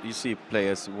rarely you see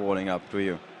players walling up, do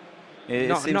you?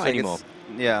 Not anymore.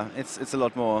 It's a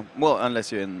lot more, well,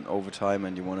 unless you're in overtime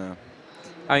and you want to...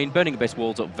 I mean, Burning Abyss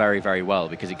walls up very, very well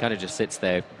because he kind of just sits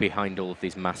there behind all of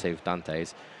these massive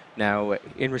Dantes. Now,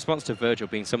 in response to Virgil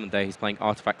being summoned there, he's playing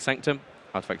Artifact Sanctum.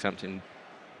 Artifact Sanctum,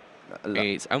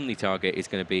 its only target is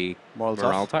going to be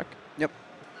Moraltak. Yep.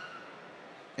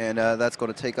 And that's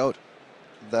going to take out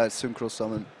that Synchro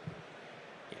Summon.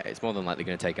 Yeah, it's more than likely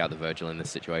going to take out the Virgil in this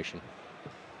situation.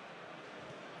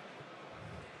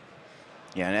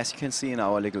 Yeah, and as you can see in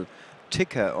our little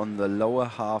ticker on the lower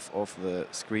half of the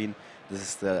screen, this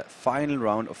is the final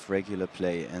round of regular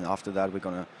play. And after that, we're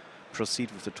going to proceed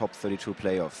with the top 32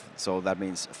 playoff. So that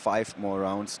means 5 more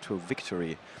rounds to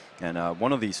victory. And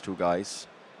one of these two guys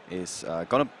is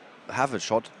going to have a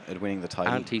shot at winning the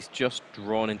title. And he's just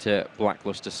drawn into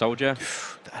Blackluster Soldier.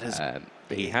 That is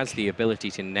he has the ability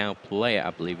to now play it, I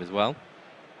believe, as well.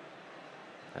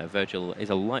 Virgil is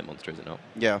a light monster, is it not?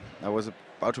 Yeah, I was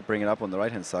about to bring it up on the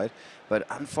right-hand side. But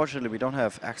unfortunately, we don't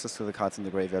have access to the cards in the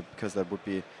graveyard because that would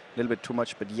be a little bit too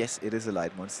much. But yes, it is a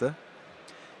light monster.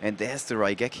 And there's the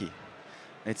Raigeki.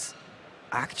 It's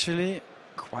actually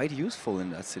quite useful in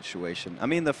that situation. I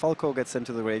mean, the Falco gets sent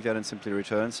to the graveyard and simply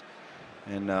returns.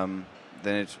 And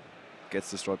then it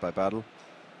gets destroyed by battle.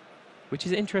 Which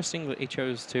is interesting that he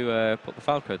chose to put the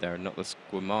Falco there and not the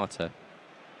Squamata.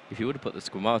 If he would have put the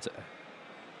Squamata,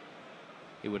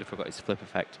 he would have forgot his flip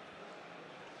effect,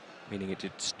 meaning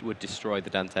it would destroy the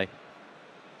Dante.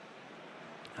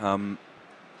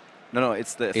 No,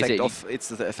 it's the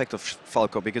effect of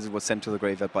Falco because it was sent to the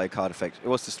graveyard by a card effect. It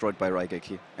was destroyed by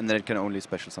Raigeki, and then it can only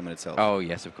special summon itself. Oh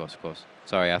yes, of course, of course.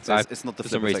 Sorry, it's not the for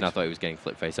some reason effect. I thought he was getting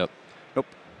flip face up. Nope,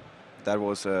 that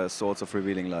was Swords of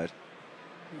Revealing Light.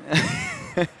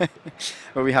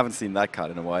 Well, we haven't seen that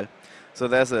card in a while. So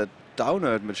there's a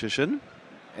Downerd Magician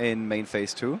in main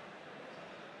phase 2,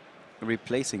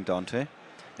 replacing Dante,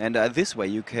 and this way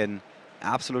you can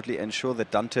absolutely ensure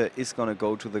that Dante is going to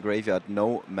go to the graveyard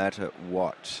no matter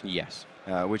what. Yes.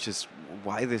 Which is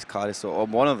why this card is so, or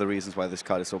one of the reasons why this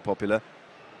card is so popular.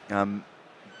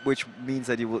 Which means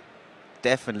that you will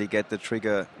definitely get the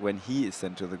trigger when he is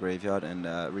sent to the graveyard and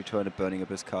return a Burning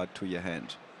Abyss card to your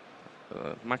hand.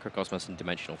 Macrocosmos and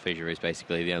Dimensional Fissure is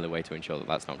basically the only way to ensure that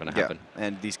that's not going to happen.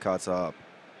 And these cards are...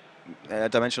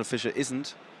 Dimensional Fissure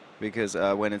isn't, because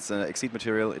when it's an Exceed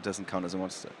material, it doesn't count as a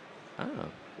monster. Oh.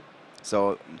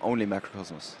 So only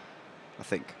Macrocosmos, I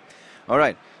think. All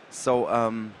right,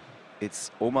 so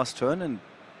it's Omar's turn, and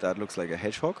that looks like a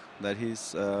hedgehog that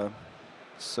he's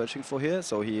searching for here.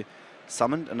 So he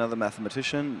summoned another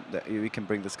Mathematician. We can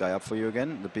bring this guy up for you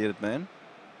again, the Bearded Man.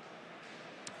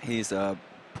 He's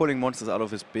pulling monsters out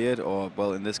of his beard, or,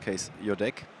 well, in this case, your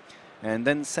deck, and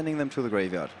then sending them to the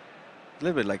graveyard. A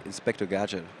little bit like Inspector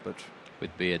Gadget, but...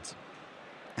 with beards.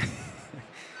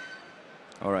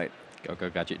 All right. Go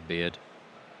Gadget beard.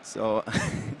 So,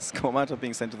 Squamata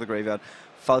being sent to the graveyard.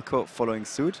 Falco following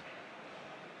suit.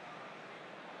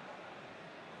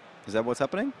 Is that what's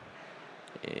happening?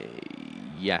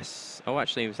 Yes. Oh,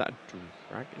 actually, was that a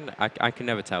dragon? I can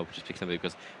never tell, just pick somebody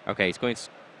because... Okay, he's gone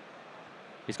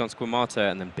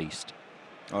Squamata and then Beast.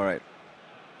 All right.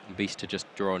 And Beast to just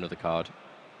draw another card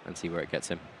and see where it gets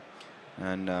him.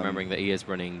 And remembering that he is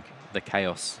running the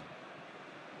Chaos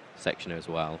section as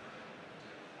well.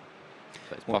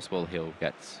 So it's possible he'll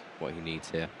get what he needs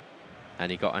here.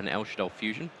 And he got an El Shaddoll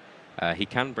Fusion. He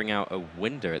can bring out a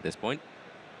Winder at this point.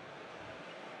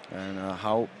 And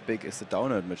how big is the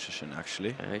Downerd Magician,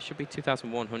 actually? It should be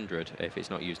 2,100 if it's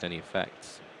not used any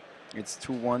effects. It's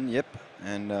 2-1, yep.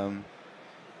 And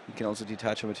You can also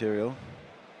detach a material.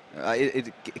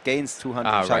 It gains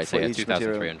 200 right, for each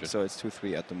material, so it's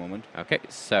 2-3 at the moment. Okay,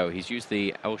 so he's used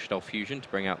the Shaddoll fusion to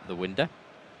bring out the Winder.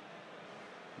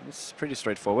 It's pretty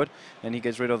straightforward, and he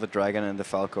gets rid of the Dragon and the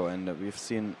Falco, and we've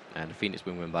seen... And a Phoenix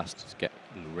Wind Blast to get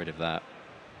rid of that.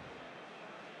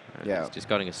 And yeah. He's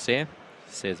discarding a Seer.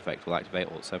 Seer's effect will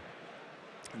activate also.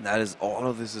 And that is, all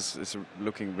of this is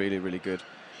looking really, really good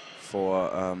for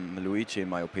Luigi, in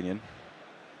my opinion.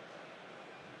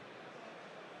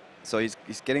 So he's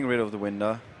getting rid of the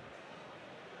Winder.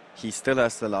 He still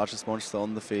has the largest monster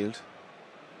on the field.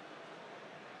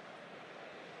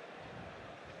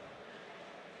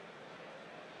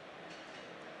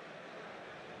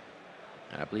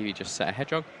 I believe he just set a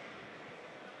Hedgehog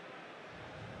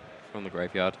from the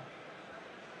graveyard.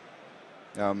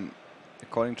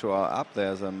 According to our app,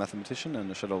 there's a Mathematician and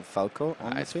a Shaddoll Falco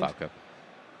on the field. Falco.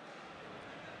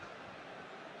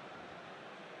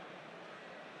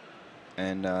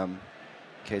 And in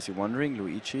case you're wondering,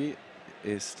 Luigi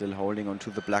is still holding on to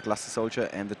the Black Luster Soldier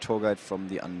and the Tour Guide from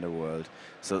the Underworld.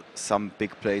 So some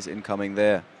big plays incoming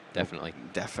there. Definitely.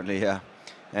 Definitely, yeah.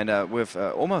 And with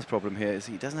Omar's problem here is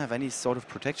he doesn't have any sort of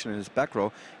protection in his back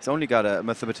row. He's only got a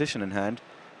Mathematician in hand,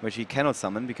 which he cannot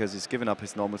summon because he's given up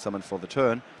his normal summon for the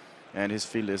turn. And his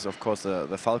field is, of course,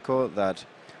 the Falco that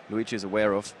Luigi is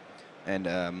aware of, and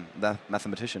that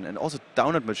Mathematician. And also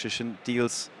Downward Magician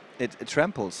deals, it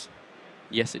tramples.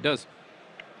 Yes, it does.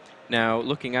 Now,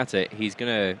 looking at it, he's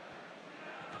going to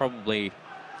probably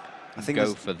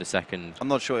go for the second. I'm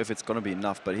not sure if it's going to be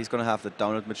enough, but he's going to have the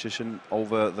Downward Magician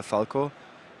over the Falco.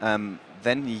 Then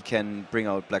he can bring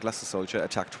out Black Luster Soldier,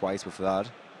 attack twice with that.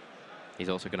 He's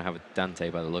also going to have a Dante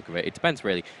by the look of it. It depends,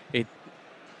 really.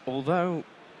 Although...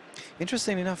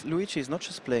 Interestingly enough, Luigi is not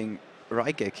just playing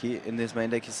Raigeki in this main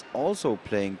deck, he's also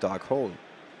playing Dark Hole.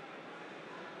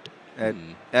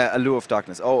 Allure of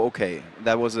Darkness. Oh, okay.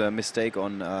 That was a mistake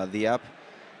on the app.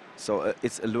 So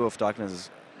it's Allure of Darkness.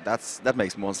 That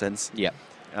makes more sense. Yeah.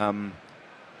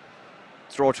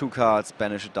 Draw 2 cards,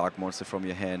 banish a dark monster from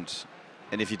your hand.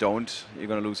 And if you don't, you're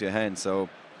going to lose your hand. So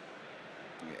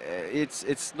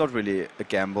it's not really a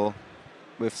gamble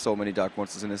with so many dark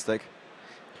monsters in this deck.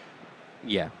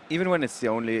 Yeah. Even when it's the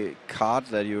only card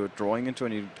that you're drawing into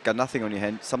and you've got nothing on your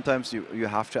hand, sometimes you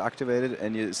have to activate it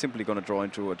and you're simply going to draw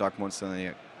into a dark monster and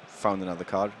you found another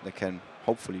card that can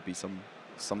hopefully be some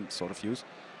sort of use.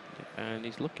 And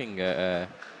he's looking at...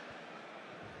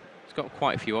 he's got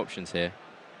quite a few options here.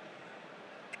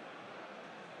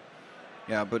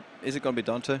 Yeah, but is it going to be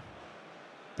Dante?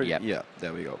 Yep. Yeah,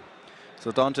 there we go.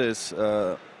 So Dante is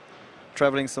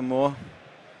traveling some more.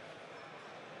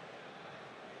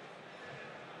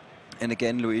 And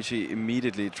again, Luigi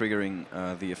immediately triggering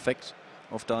the effect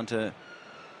of Dante.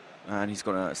 And he's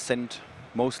going to send,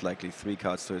 most likely, 3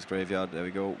 cards to his graveyard. There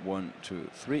we go. 1, 2,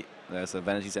 3. There's a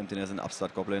Vanity's Emptiness, an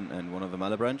Upstart Goblin, and one of the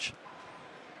Malabranch.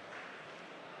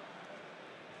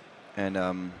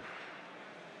 And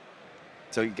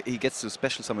so he gets to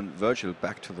special summon Virgil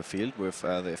back to the field with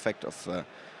the effect of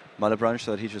Malabranch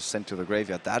that he just sent to the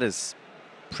graveyard. That is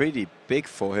pretty big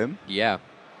for him. Yeah.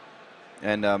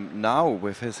 And now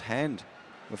with his hand,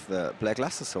 with the Black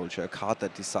Luster Soldier, a card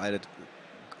that decided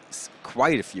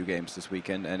quite a few games this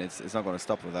weekend, and it's not going to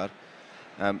stop with that.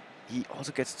 He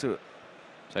also gets to...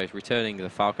 So he's returning the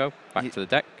Falco back to the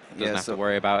deck. Doesn't have to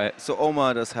worry about it. So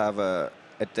Omar does have a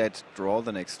dead draw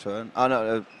the next turn. Oh,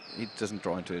 no, he doesn't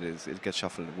draw into it. It gets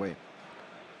shuffled away.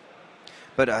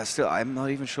 But still, I'm not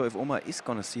even sure if Omar is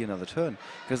going to see another turn.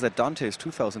 Because that Dante is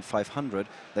 2,500.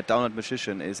 That Downward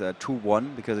Magician is a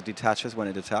 2-1 because it detaches when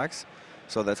it attacks.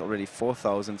 So that's already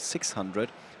 4,600.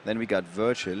 Then we got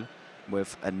Virgil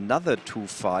with another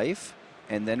 2-5.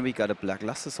 And then we got a Black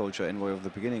Luster Soldier Envoy of the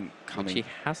Beginning coming. Which he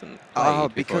hasn't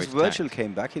played because Virgil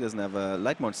came back, he doesn't have a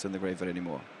Light Monster in the graveyard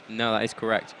anymore. No, that is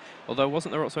correct. Although,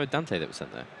 wasn't there also a Dante that was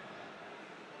sent there?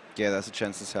 Yeah, there's a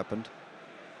chance this happened.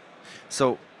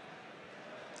 So,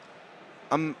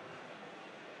 I'm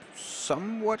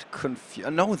somewhat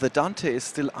confused. No, the Dante is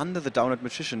still under the Downward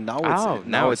Magician.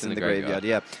 Now it's in the graveyard.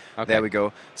 Yeah, okay. There we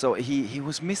go. So he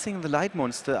was missing the Light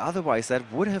Monster. Otherwise,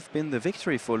 that would have been the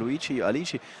victory for Luigi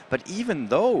Alici. But even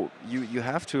though you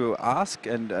have to ask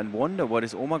and wonder what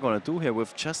is Omar going to do here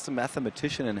with just a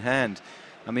Mathematician in hand.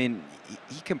 I mean,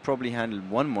 he can probably handle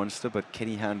 1 monster, but can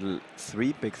he handle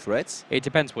 3 big threats? It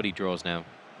depends what he draws now.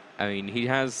 I mean, he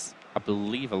has, I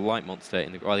believe, a Light Monster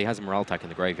in the... Well, he has a Moraltech in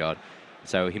the graveyard.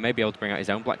 So he may be able to bring out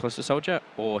his own Black Luster Soldier,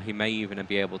 or he may even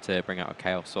be able to bring out a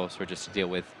Chaos Sorcerer just to deal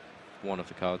with one of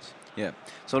the cards. Yeah.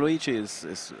 So Luigi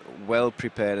is well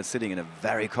prepared and sitting in a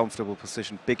very comfortable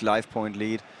position. Big life point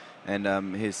lead.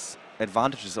 And his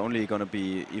advantage is only going to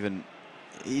be even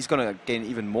he's going to gain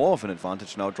even more of an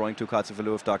advantage now, drawing 2 cards with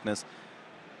Allure of Darkness.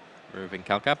 Removing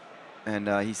Calcap. And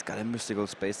he's got a Mystical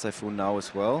Space Typhoon now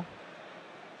as well.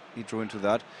 He drew into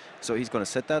that. So he's going to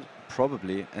set that,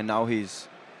 probably. And now he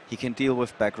can deal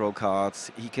with back row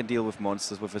cards. He can deal with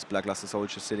monsters with his Blackluster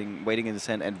Soldier sitting, waiting in his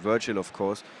hand, and Virgil, of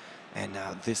course. And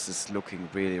this is looking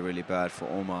really, really bad for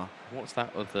Omar. What's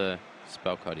that other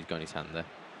spell card he's got in his hand there?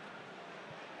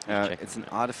 It's an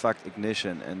Artifact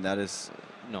Ignition, and that is...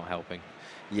 not helping.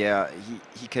 Yeah,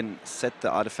 he can set the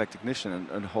Artifact Ignition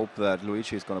and hope that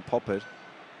Luigi is going to pop it.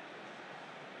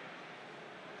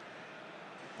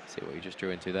 Let's see what he just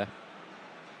drew into there.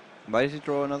 Why did he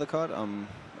draw another card? Am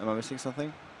I missing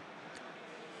something?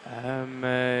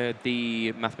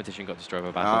 The Mathematician got destroyed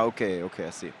by battle. Okay, I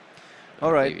see.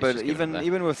 All right, but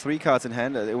even with 3 cards in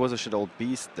hand, it was a Shaddoll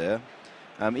Beast there.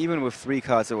 Even with 3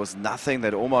 cards, there was nothing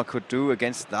that Omar could do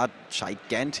against that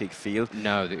gigantic field.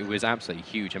 No, it was absolutely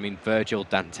huge. I mean, Virgil,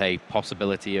 Dante,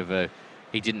 possibility of a...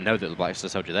 He didn't know that the Blackluster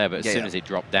Soldier there, but as soon as he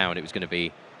dropped down, it was going to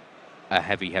be a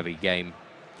heavy, heavy game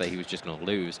that he was just going to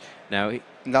lose.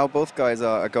 Now both guys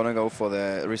are going to go for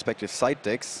their respective side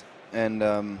decks.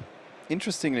 And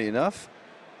interestingly enough,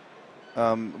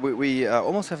 we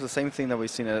almost have the same thing that we've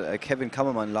seen at Kevin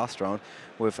Kammerman last round,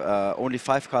 with only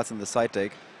 5 cards in the side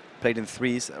deck, played in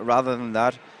 3s. Rather than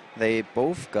that, they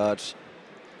both got,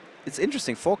 it's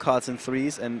interesting, 4 cards in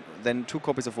 3s and then 2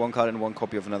 copies of 1 card and 1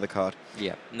 copy of another card.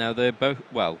 Yeah, now they're both,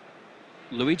 well,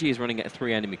 Luigi is running a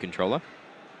 3 enemy controller,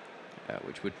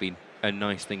 which would be a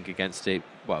nice thing against it,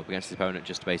 well, against his opponent,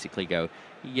 just to basically go,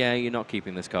 yeah, you're not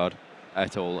keeping this card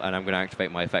at all, and I'm going to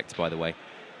activate my effects, by the way.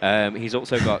 He's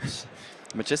also got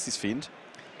Majesty's Fiend.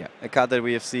 Yeah. A card that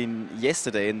we have seen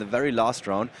yesterday in the very last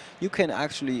round. You can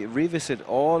actually revisit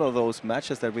all of those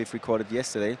matches that we've recorded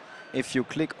yesterday if you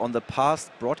click on the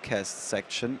past broadcast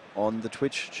section on the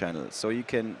Twitch channel. So you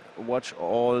can watch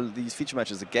all these feature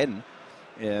matches again,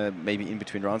 maybe in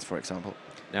between rounds, for example.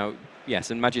 Now, yes,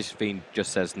 and Majesty's Fiend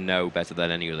just says no better than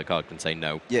any other card can say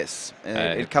no. Yes,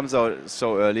 it comes out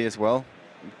so early as well.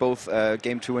 Both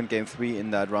Game 2 and Game 3 in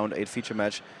that round 8 feature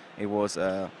match, it was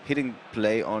hitting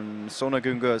play on Sona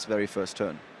Gungur's very first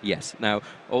turn. Yes. Now,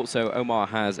 also, Omar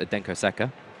has a Denko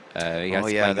Sekka. He has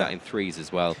playing that in 3s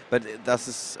as well. But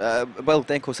that's well,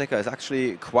 Denko Sekka is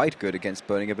actually quite good against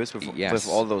Burning Abyss with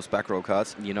all those back row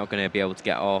cards. You're not going to be able to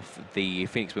get off the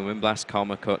Phoenix Wind Blast,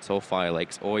 Karma Cuts, or Fire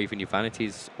Lakes, or even your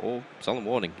Vanities, or Solemn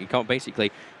Warning. You can't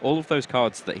basically, all of those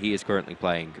cards that he is currently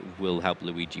playing will help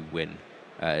Luigi win.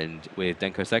 And with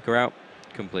Denko Sekka out,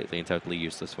 completely and totally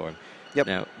useless for him. Yep.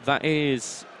 Now, that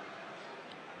is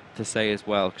to say as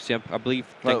well, because I believe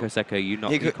Denko Sekka, you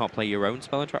can't play your own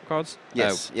spell and trap cards?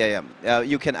 Yes,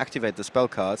 you can activate the spell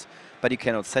cards, but you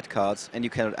cannot set cards, and you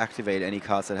cannot activate any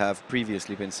cards that have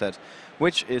previously been set,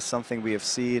 which is something we have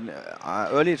seen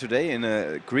earlier today in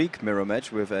a Greek mirror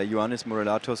match with Ioannis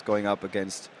Mourelatos going up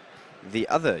against the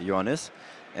other Ioannis.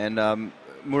 And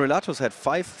Mourelatos had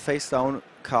 5 face-down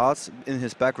cards in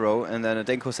his back row, and then a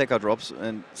Denko Sekka drops,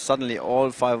 and suddenly all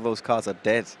 5 of those cards are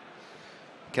dead.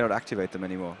 Cannot activate them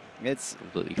anymore. It's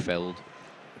completely filled.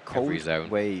 Cold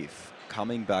Wave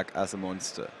coming back as a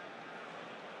monster.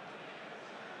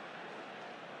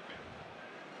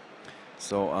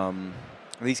 So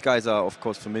these guys are of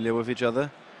course familiar with each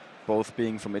other, both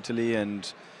being from Italy,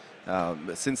 and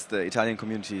since the Italian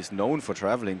community is known for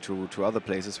traveling to other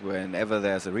places whenever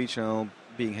there's a regional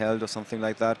being held or something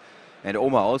like that, and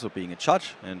Omar also being a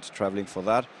judge and traveling for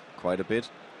that quite a bit,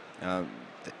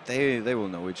 they will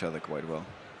know each other quite well.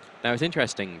 Now it's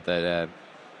interesting that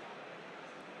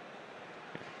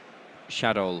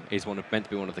Shaddoll is meant to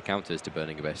be one of the counters to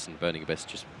Burning Abyss, and Burning Abyss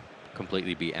just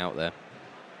completely beat out there.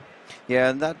 Yeah,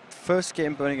 and that first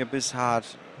game Burning Abyss had,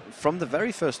 from the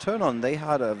very first turn on, they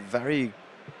had a very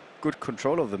good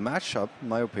control of the matchup, in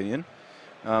my opinion,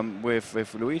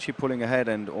 with Luigi pulling ahead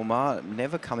and Omar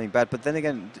never coming back. But then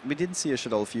again, we didn't see a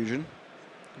Shaddoll fusion.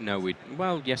 No,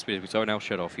 yes, we did. We saw an El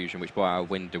Shaddoll fusion, which brought out a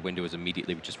Wind. The Wind was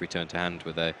immediately just returned to hand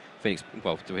with a Phoenix,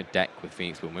 well, to a deck with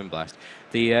Phoenix Wind Blast.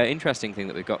 The interesting thing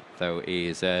that we've got, though,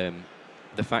 is the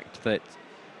fact that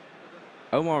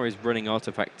Omar is running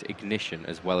Artifact Ignition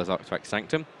as well as Artifact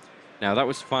Sanctum. Now, that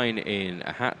was fine in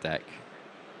a hat deck,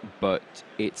 but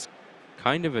it's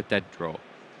kind of a dead draw,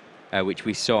 which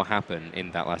we saw happen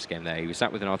in that last game there. He was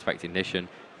sat with an Artifact Ignition,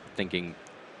 thinking,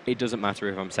 it doesn't matter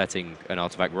if I'm setting an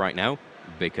artifact right now,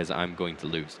 because I'm going to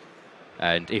lose.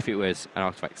 And if it was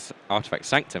an Artifact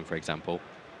Sanctum, for example,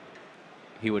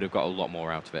 he would have got a lot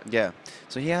more out of it. Yeah,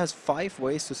 so he has 5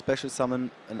 ways to special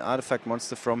summon an artifact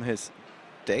monster from his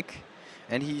deck,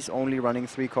 and he's only running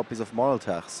 3 copies of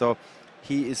Moraltach. So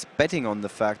he is betting on the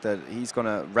fact that he's going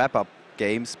to wrap up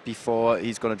games before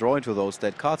he's going to draw into those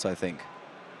dead cards, I think.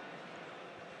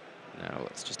 Now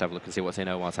let's just have a look and see what's in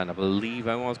Omar's hand. I believe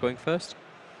Omar's going first.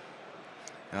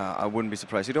 I wouldn't be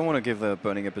surprised. You don't want to give the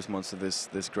Burning Abyss monster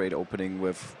this great opening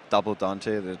with double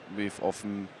Dante that we've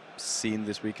often seen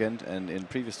this weekend and in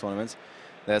previous tournaments.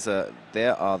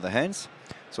 There are the hands.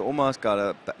 So Omar's got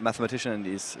a Mathematician and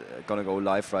he's going to go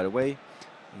live right away.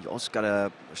 He also got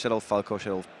a Shaddoll Falco,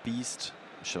 Shaddoll Beast,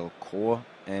 Shaddoll Core,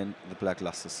 and the Black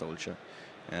Luster Soldier.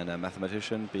 And a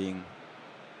Mathematician being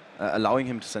allowing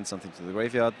him to send something to the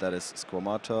graveyard. That is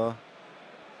Squamata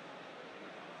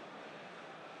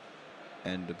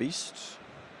and the Beast.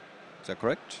 Is that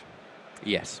correct?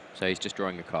 Yes. So he's just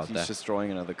drawing a card there. He's just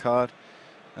drawing another card.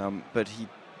 But he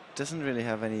doesn't really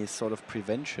have any sort of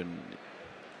prevention.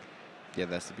 Yeah,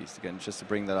 that's the Beast again, just to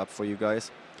bring that up for you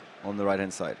guys on the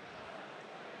right-hand side.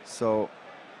 So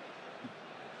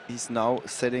he's now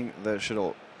setting the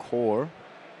Shaddoll Core,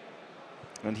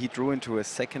 and he drew into a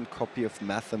second copy of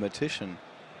Mathematician.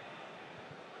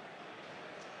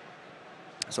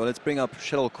 So let's bring up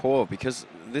Shaddoll Core, because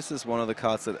this is one of the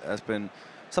cards that has been...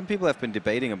 Some people have been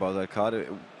debating about that card.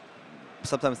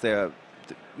 Sometimes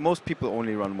most people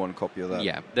only run one copy of that.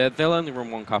 Yeah, they'll only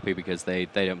run one copy because they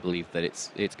don't believe that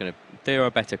it's going to... There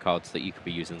are better cards that you could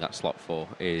be using that slot for,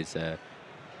 is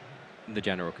the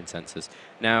general consensus.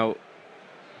 Now,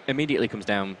 immediately comes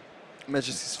down...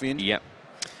 Majesty's Fiend. Yep.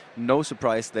 No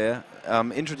surprise there.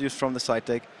 Introduced from the side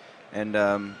deck,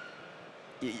 and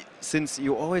since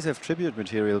you always have tribute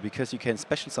material because you can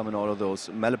special summon all of those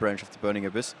Malebranche of the Burning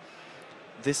Abyss,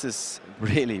 this is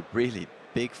really, really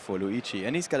big for Luigi.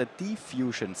 And he's got a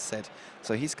Diffusion set,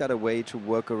 so he's got a way to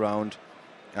work around.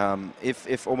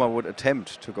 If Omar would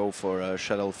attempt to go for a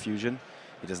Shaddoll Fusion,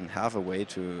 he doesn't have a way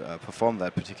to perform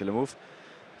that particular move.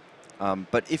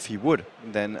 But if he would,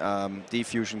 then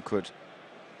Diffusion could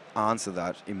answer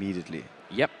that immediately.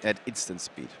 Yep. At instant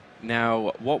speed.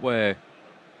 Now,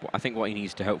 I think what he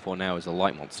needs to hope for now is a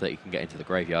light monster that he can get into the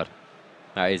graveyard.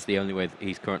 That is the only way that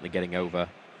he's currently getting over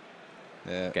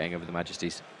the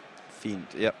Majesties. Fiend,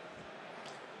 yep.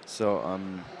 So,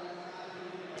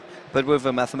 but with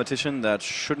a Mathematician, that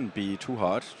shouldn't be too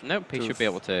hard. Nope, he should be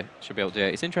able to do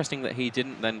it. It's interesting that he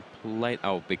didn't then play...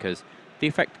 Oh, because the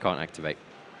effect can't activate.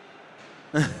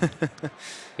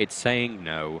 It's saying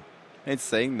no. It's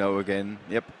saying no again,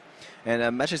 yep.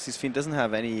 And Majesty's Fiend doesn't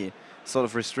have any sort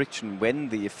of restriction when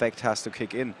the effect has to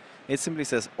kick in. It simply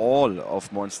says all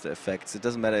of monster effects. It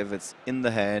doesn't matter if it's in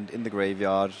the hand, in the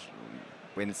graveyard,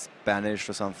 when it's banished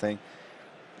or something.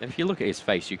 If you look at his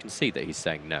face, you can see that he's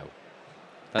saying no.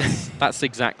 That's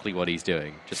exactly what he's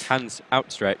doing. Just hands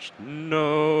outstretched,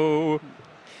 no.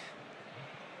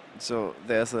 So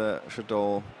there's a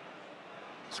Shaddoll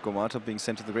Squamata being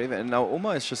sent to the graveyard, and now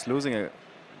Omar is just losing a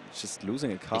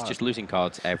card. He's just losing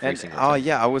cards every single time. Oh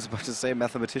yeah, I was about to say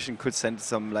Mathematician could send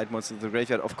some light monster to the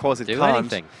graveyard. Of course it can't. Do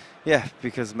anything. Yeah,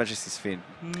 because Majesty's Fiend.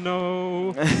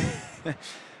 No.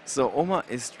 So Omar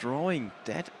is drawing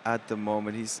dead at the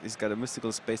moment. He's got a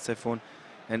Mystical Space Typhoon,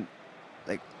 and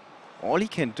like all he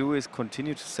can do is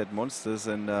continue to set monsters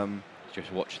and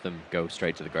just watch them go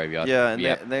straight to the graveyard. Yeah,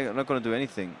 and they're not going to do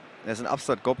anything. There's an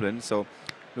Upstart Goblin, so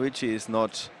Luigi is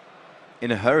not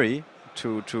in a hurry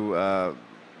to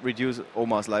reduce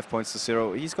Omar's life points to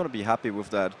 0. He's going to be happy with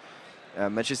that.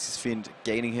 Majesty's Fiend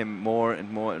gaining him more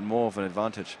and more and more of an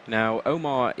advantage. Now,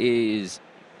 Omar is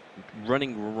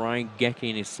running Raigeki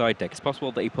in his side deck. It's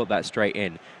possible that he put that straight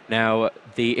in. Now,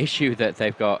 the issue that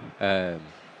they've got, that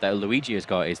Luigi has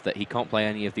got, is that he can't play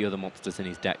any of the other monsters in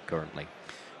his deck currently.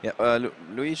 Yeah,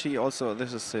 Luigi also,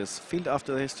 this is his field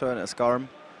after his turn, a Scarm,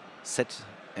 Set,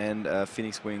 and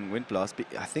Phoenix Wing Windblast.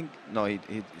 I think, no, he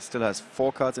still has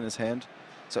 4 cards in his hand.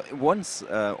 So once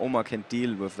Omar can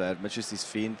deal with that Majesty's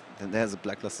Fiend, then there's a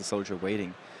Black Luster Soldier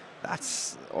waiting.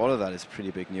 All of that is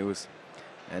pretty big news.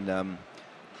 And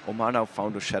Omar now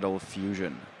found a Shaddoll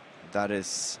Fusion. That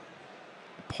is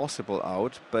possible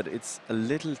out, but it's a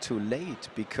little too late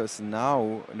because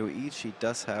now Luigi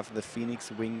does have the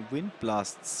Phoenix Wing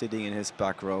Windblast sitting in his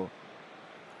back row.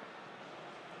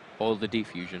 All the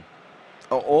Diffusion.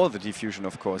 Oh, all the Diffusion,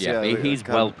 of course. Yeah, he's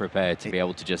well prepared to be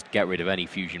able to just get rid of any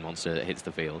fusion monster that hits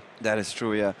the field. That is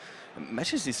true, yeah.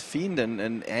 Majesty's Fiend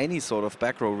and any sort of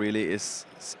back row really it's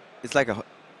like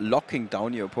locking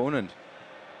down your opponent.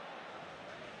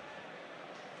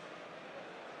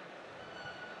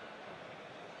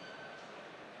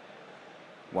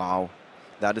 Wow,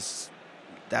 that is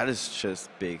just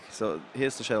big. So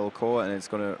here's the Shaddoll Core, and it's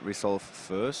going to resolve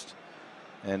first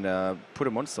and put a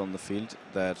monster on the field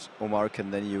that Omar can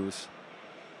then use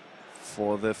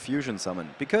for the fusion summon.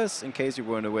 Because, in case you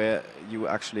weren't aware, you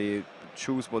actually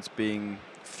choose what's being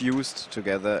fused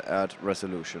together at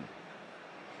resolution.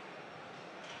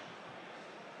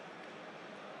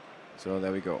 So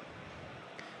there we go.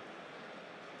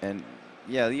 And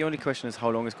yeah, the only question is how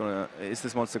long is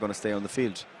this monster gonna stay on the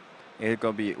field? It's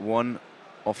gonna be 1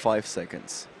 or 5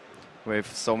 seconds,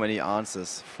 with so many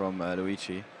answers from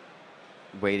Luigi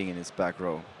waiting in his back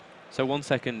row. So 1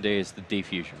 second is the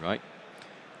defusion, right?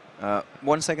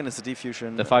 1 second is the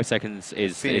defusion. The 5 seconds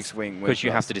is Phoenix Wing. Because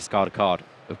you have to discard a card,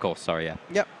 of course. Sorry, yeah.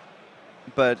 Yep.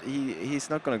 But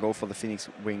he's not going to go for the Phoenix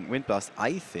Wing Wind Blast,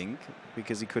 I think,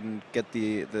 because he couldn't get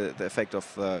the effect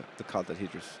of the card that he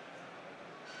drew.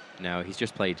 No, he's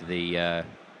just played the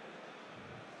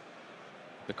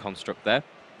construct there.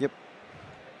 Yep.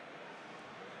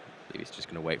 He's just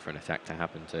going to wait for an attack to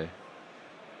happen to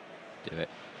do it.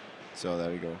 So there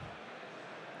we go.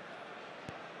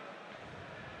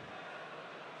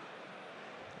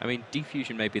 I mean,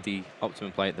 defusion may be the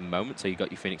optimum play at the moment, so you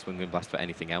got your Phoenix Wing Wind Blast for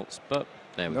anything else, but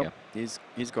there we go. He's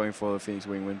going for the Phoenix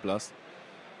Wing Wind Blast,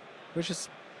 which is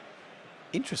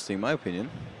interesting, in my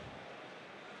opinion.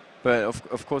 But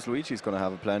of course, Luigi's going to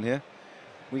have a plan here.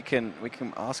 We can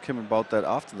ask him about that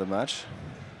after the match.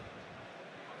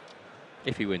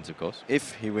 If he wins, of course.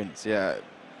 If he wins, yeah.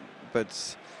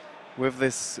 But with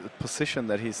this position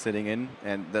that he's sitting in,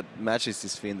 and that matches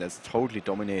his fiend that's totally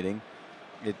dominating,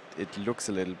 it looks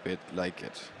a little bit like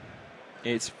it.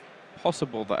 It's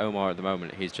possible that Omar at the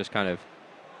moment, he's just kind of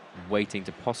waiting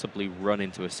to possibly run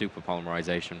into a super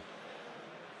polymerization.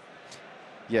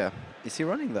 Yeah. Is he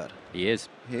running that? He is.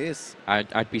 He is.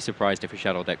 I'd be surprised if a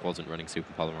Shaddoll deck wasn't running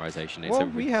super polymerization. Well,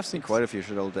 we have seen quite a few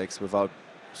Shaddoll decks without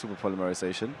super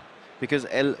polymerization, because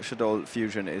L Shaddoll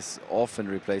Fusion is often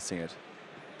replacing it,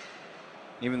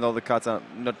 even though the cards are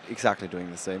not exactly doing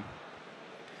the same.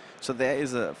 So there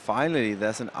is finally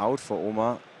there's an out for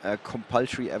Omar, a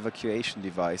compulsory evacuation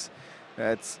device.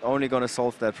 It's only going to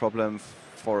solve that problem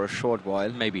for a short while.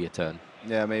 Maybe a turn.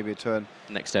 Yeah, maybe a turn.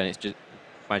 Next turn, it's just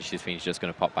Majesty's Fiend's just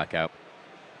going to pop back out.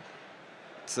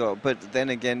 So, but then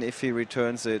again, if he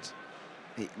returns it,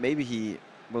 maybe he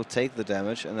will take the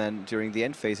damage, and then during the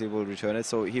end phase he will return it.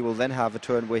 So he will then have a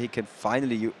turn where he can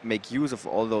finally make use of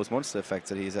all those monster effects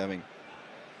that he's having.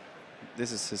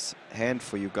 This is his hand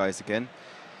for you guys again.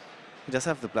 He does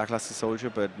have the Blackluster Soldier,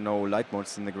 but no light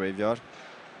monsters in the graveyard.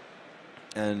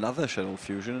 And another Shaddoll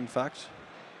Fusion, in fact.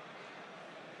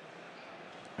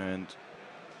 And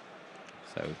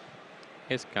so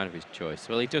here's kind of his choice.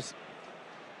 Well, he does.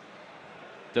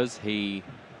 Does he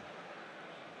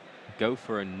go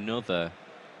for another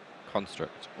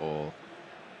construct, or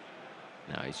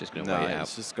no? He's just going to wait it out.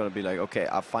 It's just going to be like, okay,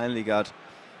 I finally got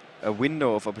a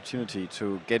window of opportunity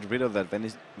to get rid of that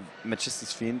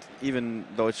Majesty's Fiend, even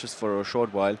though it's just for a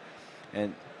short while.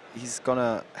 And he's going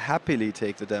to happily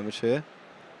take the damage here.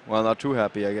 Well, not too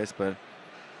happy, I guess, but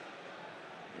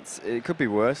it could be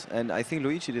worse. And I think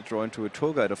Luigi did draw into a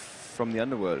tour guide from the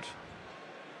Underworld.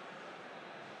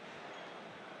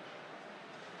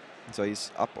 So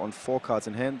he's up on 4 cards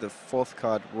in hand. The 4th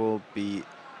card will be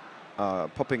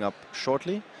popping up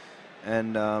shortly.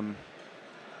 And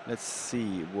let's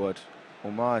see what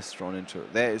Omar is drawn into.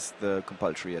 There is the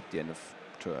compulsory at the end of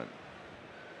turn.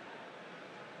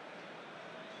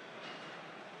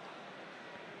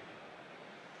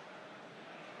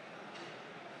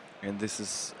 And this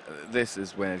is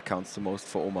when it counts the most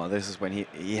for Omar. This is when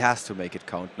he has to make it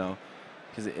count now,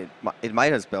 because it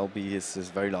might as well be his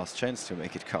very last chance to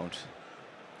make it count.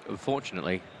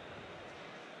 Unfortunately,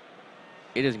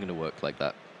 it isn't going to work like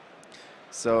that.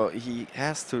 So he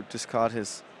has to discard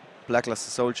his Blackluster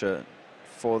Soldier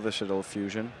for the Shaddoll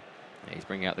Fusion. Yeah, he's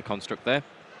bringing out the construct there.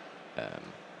 Let's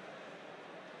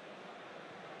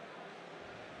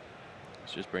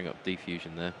just bring up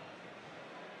defusion there.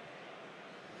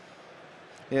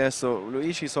 Yeah, so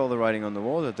Luigi saw the writing on the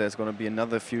wall that there's going to be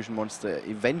another fusion monster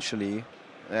eventually.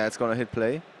 It's going to hit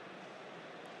play.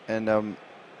 And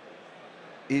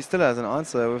he still has an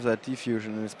answer with that defusion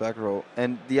in his back row.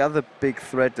 And the other big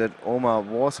threat that Omar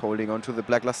was holding onto, the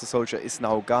Blackluster Soldier, is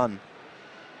now gone.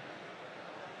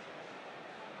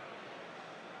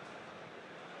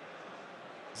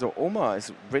 So Omar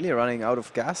is really running out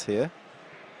of gas here.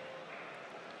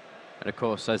 And of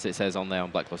course, as it says on there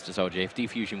on Blackluster Soldier, if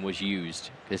defusion was used,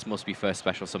 this must be first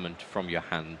special summoned from your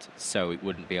hand, so it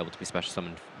wouldn't be able to be special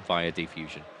summoned via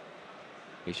defusion.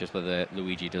 It's just whether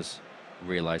Luigi does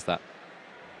realize that.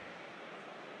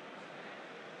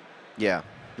 Yeah,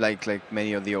 like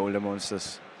many of the older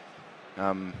monsters,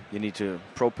 you need to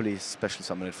properly special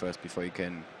summon it first before you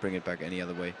can bring it back any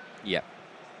other way. Yeah.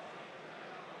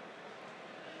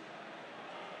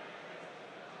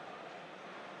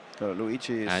 So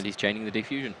Luigi is... And he's chaining the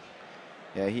defusion.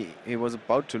 Yeah, he was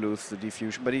about to lose the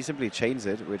diffusion, but he simply chains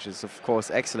it, which is of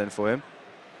course excellent for him.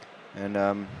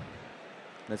 And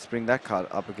let's bring that card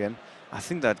up again. I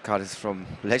think that card is from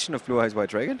Legend of Blue Eyes White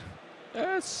Dragon.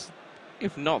 Yes.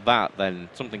 If not that, then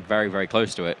something very, very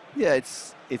close to it. Yeah,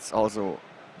 it's also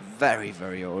very,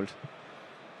 very old.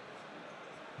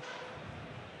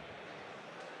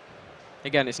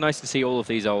 Again, it's nice to see all of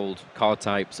these old card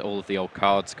types, all of the old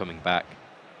cards coming back.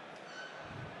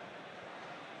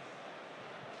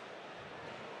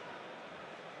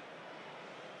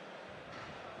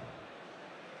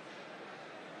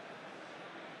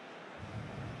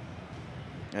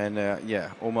 And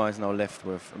yeah, Omar is now left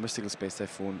with a Mystical Space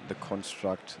Typhoon, the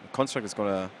Construct. The Construct is going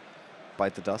to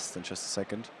bite the dust in just a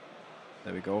second.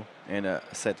 There we go. And a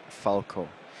set Falco.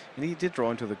 And he did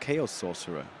draw into the Chaos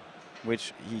Sorcerer,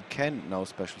 which he can now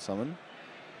special summon.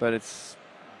 But it's...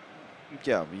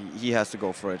 yeah, he has to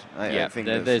go for it. I think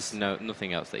there's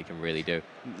nothing else that he can really do.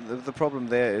 The problem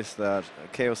there is that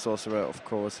Chaos Sorcerer, of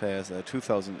course, has a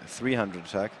 2,300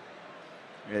 attack.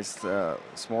 It's the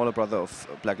smaller brother of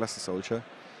Blackluster Soldier.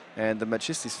 And the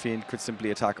Magistis Fiend could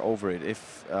simply attack over it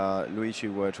if Luigi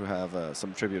were to have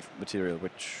some tribute material,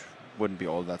 which wouldn't be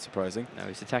all that surprising. No,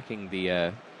 he's attacking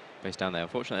the base down there.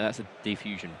 Unfortunately, that's a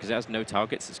defusion, because it has no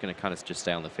targets. It's going to kind of just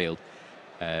stay on the field.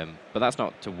 But that's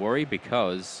not to worry,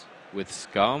 because with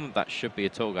Skarm, that should be a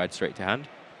tour guide straight to hand.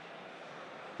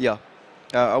 Yeah.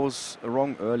 I was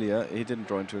wrong earlier. He didn't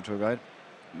draw into a tour guide.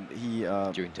 He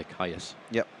during Takayas.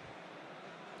 Yep.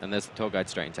 And there's the tour guide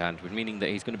straight into hand, meaning that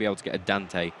he's going to be able to get a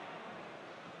Dante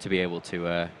to be able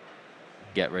to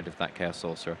get rid of that Chaos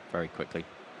Sorcerer very quickly.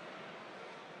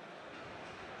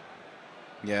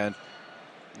 Yeah.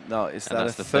 Now, is that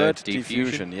a third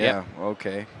defusion? Yeah,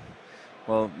 okay.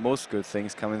 Well, most good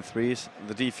things come in threes.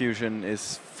 The defusion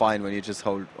is fine when you just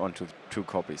hold on to 2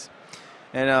 copies.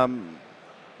 And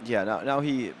yeah, now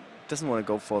he doesn't want to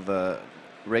go for the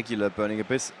regular Burning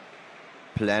Abyss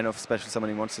plan of special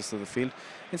summoning monsters to the field.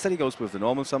 Instead he goes with the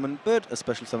normal summon, but a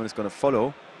special summon is going to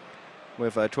follow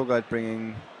with a tour guide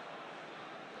bringing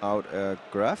out a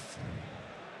Graph.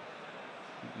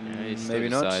 Yeah, he's maybe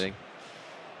still not. Deciding.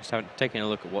 Just taking a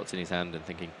look at what's in his hand and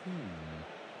thinking,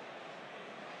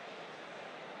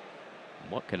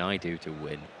 what can I do to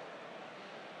win?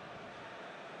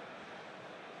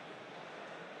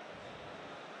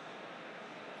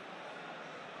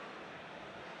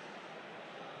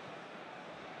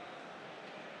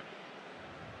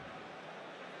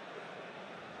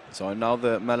 So now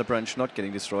the Malabranch not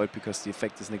getting destroyed because the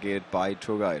effect is negated by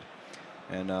tour guide.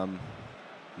 And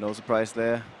no surprise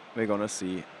there, we're gonna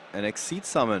see an Exceed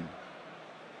summon.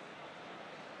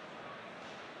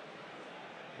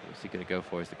 What's he gonna go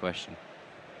for is the question.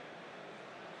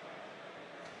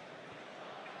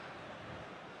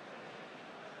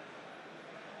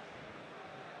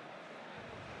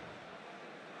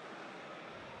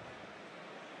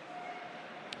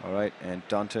 All right, and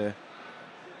Dante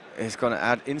is going to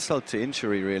add insult to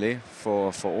injury, really,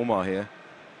 for Omar here.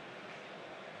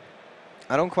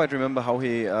 I don't quite remember how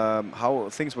he how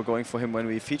things were going for him when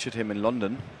we featured him in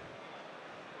London.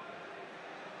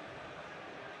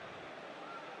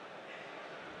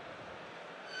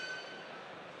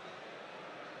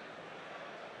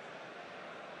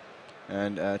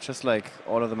 And just like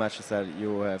all of the matches that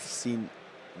you have seen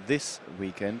this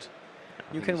weekend,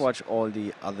 you can watch all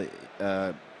the other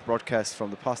broadcasts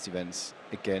from the past events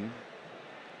again,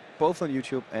 both on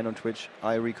YouTube and on Twitch.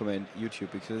 I recommend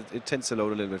YouTube because it tends to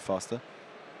load a little bit faster.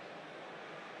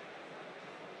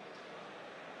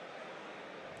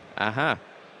 Aha.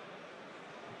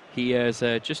 He has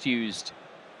just used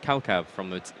Calcab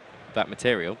from that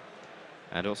material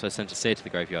and also sent a Seer to the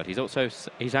graveyard.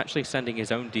 He's actually sending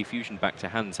his own defusion back to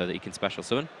hand so that he can special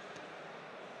summon,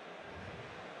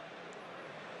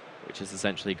 which is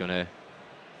essentially going to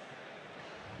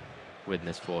win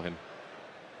this for him.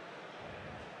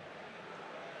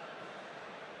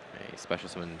 He special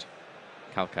summoned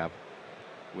Calcab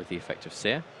with the effect of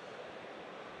Seer.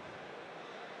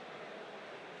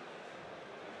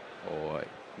 Or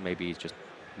maybe he's just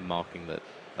marking that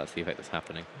that's the effect that's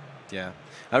happening. Yeah.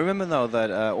 I remember now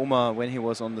that Omar, when he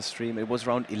was on the stream, it was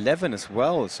around 11 as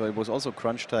well, so it was also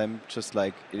crunch time, just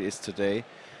like it is today.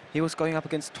 He was going up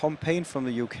against Tom Payne from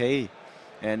the UK.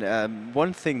 And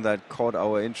one thing that caught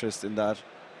our interest in that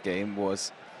game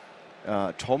was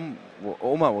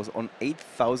Omar was on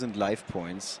 8,000 life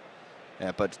points,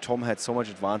 but Tom had so much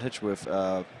advantage with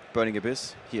Burning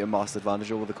Abyss. He amassed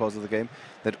advantage over the course of the game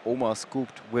that Omar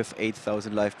scooped with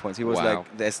 8,000 life points. He was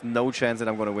like, there's no chance that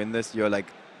I'm going to win this. You're like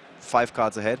 5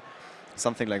 cards ahead,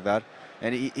 something like that.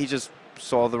 And he just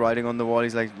saw the writing on the wall.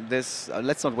 He's like, "This,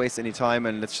 let's not waste any time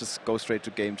and let's just go straight to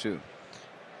game 2."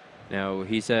 Now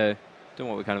he's done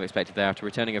what we kind of expected there. After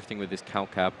returning everything with his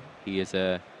Calcab, he is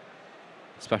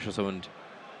special summoned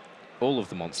all of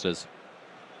the monsters.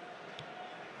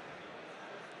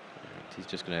 And he's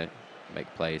just going to make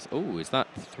plays. Oh, is that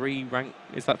 3 rank?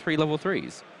 Is that 3 level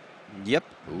 3s? Yep.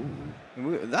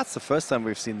 Ooh. That's the first time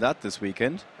we've seen that this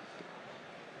weekend.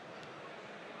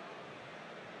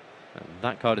 And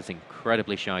that card is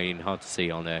incredibly shiny and hard to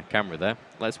see on camera there.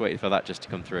 Let's wait for that just to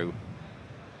come through.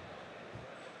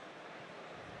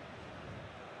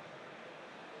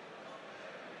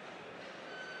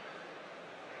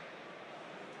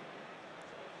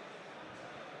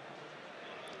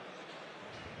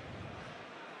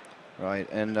 Right,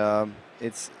 and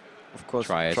it's, of course,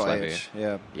 Triage.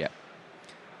 Yeah. Yeah.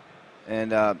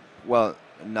 And, well,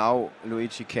 now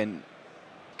Luigi can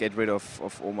get rid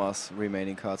of Omar's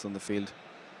remaining cards on the field.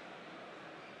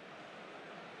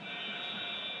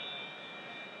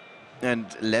 And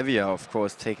Levia, of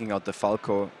course, taking out the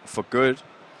Falco for good.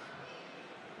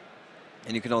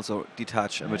 And you can also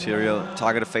detach a material,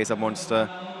 target a face-up monster,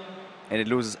 and it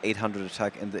loses 800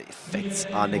 attack, and the effects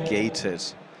are negated.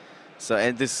 So,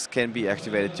 and this can be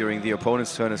activated during the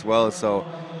opponent's turn as well. So,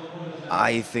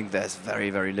 I think there's very,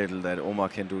 very little that Omar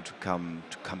can do to come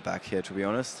back here, to be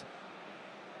honest.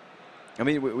 I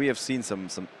mean, we have seen some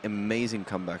amazing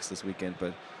comebacks this weekend,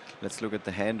 but let's look at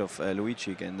the hand of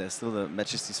Luigi again. There's still the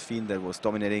Majesty's Fiend that was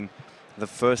dominating the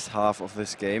first half of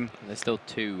this game. And there's still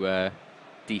 2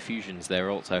 defusions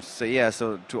there also. So yeah,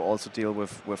 so to also deal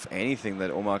with anything that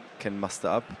Omar can muster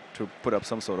up to put up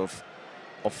some sort of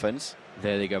offense.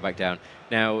 There they go back down.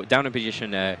 Now, down in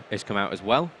position has come out as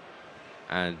well,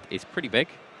 and it's pretty big.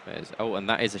 Oh, and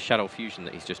that is a Shaddoll fusion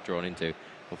that he's just drawn into.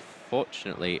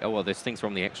 Unfortunately, oh well, there's things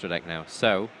from the extra deck now,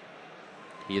 so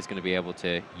he is going to be able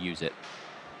to use it.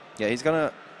 Yeah, he's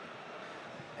gonna.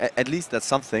 At least that's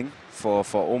something for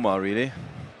Omar, really.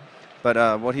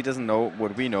 But what he doesn't know,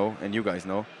 what we know, and you guys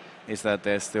know, is that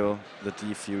there's still the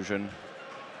defusion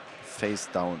face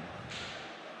down.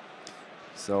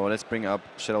 So let's bring up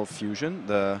Shaddoll Fusion,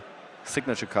 the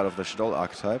signature card of the Shaddoll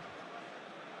archetype.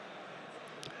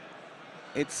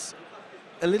 It's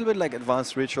a little bit like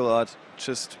Advanced Ritual Art,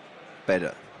 just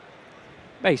better.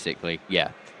 Basically,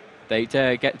 yeah. They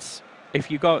get, if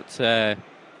you got a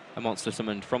monster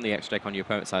summoned from the extra deck on your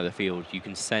opponent's side of the field, you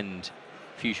can send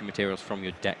fusion materials from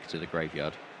your deck to the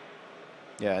graveyard.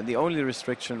 Yeah, and the only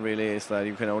restriction really is that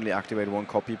you can only activate 1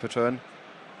 copy per turn.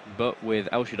 But with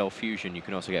El Shaddoll Fusion, you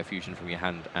can also get a fusion from your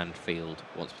hand and field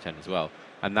once per turn as well.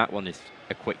 And that one is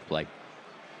a quick play,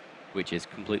 which is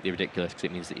completely ridiculous because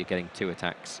it means that you're getting 2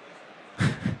 attacks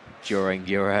during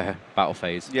your battle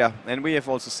phase. Yeah, and we have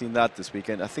also seen that this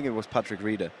weekend. I think it was Patrick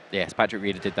Reeder. Yes, Patrick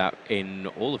Reeder did that in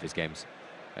all of his games,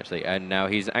 actually. And now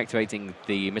he's activating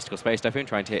the Mystical Space Typhoon,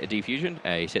 trying to hit a defusion.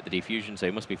 He's hit the defusion, so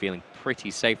he must be feeling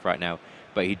pretty safe right now.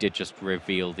 But he did just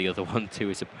reveal the other one to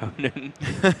his opponent.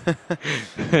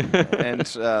 And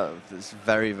this is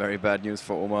very, very bad news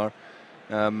for Omar.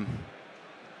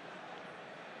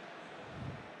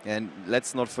 And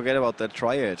let's not forget about that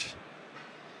Triage.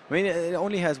 I mean, it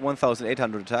only has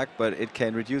 1,800 attack, but it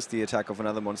can reduce the attack of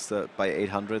another monster by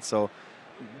 800. So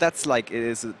that's like it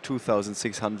is a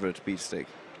 2,600 beatstick.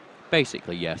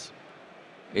 Basically, yes.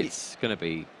 It's going to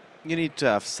be... You need to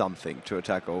have something to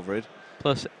attack over it.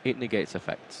 Plus, it negates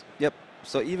effects. Yep.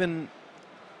 So even...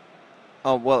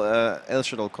 Oh, well, El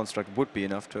Shaddoll Construct would be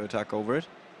enough to attack over it.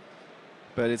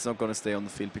 But it's not going to stay on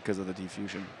the field because of the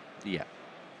defusion. Yeah.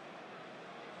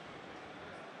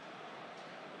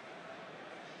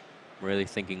 Really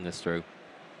thinking this through.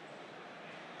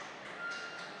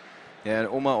 Yeah, and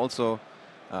Omar also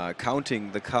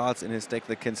counting the cards in his deck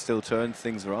that can still turn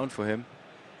things around for him.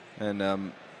 And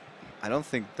I don't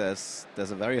think there's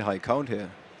a very high count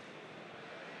here.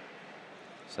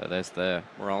 So there's the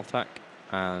morale attack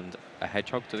and a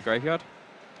Hedgehog to the graveyard.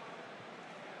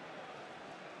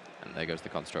 And there goes the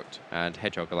Construct. And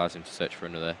Hedgehog allows him to search for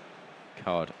another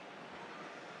card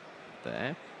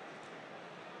there.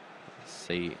 Let's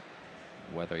see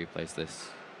whether he plays this.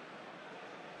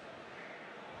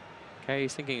 Okay,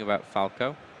 he's thinking about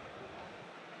Falco.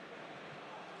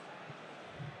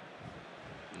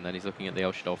 And then he's looking at the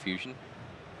El Shaddoll Fusion.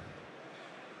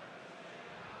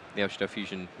 The El Shaddoll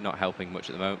Fusion not helping much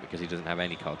at the moment because he doesn't have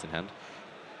any cards in hand.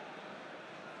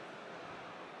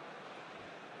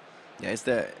 Yeah, is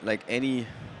there like any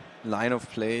line of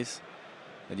plays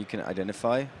that you can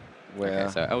identify where...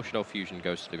 Okay, so El Shaddoll Fusion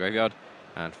goes to the graveyard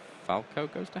and Falco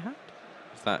goes to hand?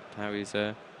 Is that how he's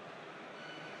doing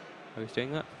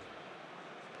that?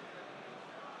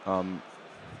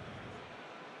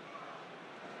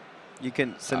 You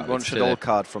can send one Shaddoll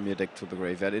card from your deck to the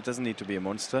graveyard. It doesn't need to be a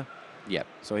monster. Yep.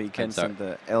 So he can send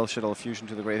the L Shaddoll Fusion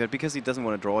to the graveyard because he doesn't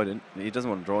want to draw it in. He doesn't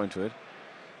want to draw into it.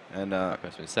 And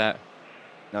set.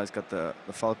 Now he's got the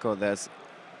Falco. There's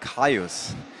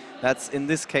Caius. That's in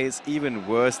this case even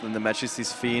worse than the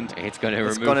Majesty's Fiend. It's going to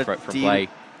remove from play.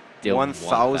 Deal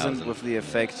 1,000 with the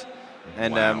effect,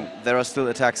 and there are still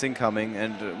attacks incoming.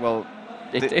 And well,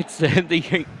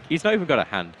 he's not even got a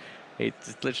hand.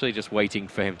 It's literally just waiting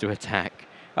for him to attack.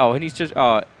 Oh, and he's just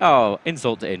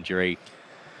insult to injury.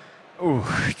 Ooh,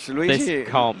 Luigi. This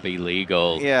can't be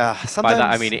legal. Yeah, by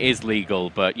that I mean it is legal,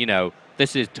 but you know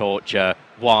this is torture.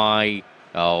 Why?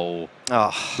 Oh,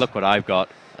 look what I've got,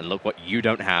 and look what you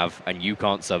don't have, and you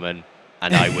can't summon,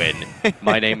 and I win.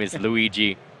 My name is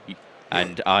Luigi,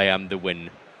 and I am the win.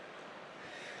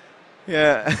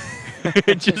 Yeah.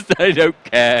 Just I don't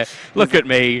care. Look at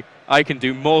me. I can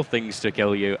do more things to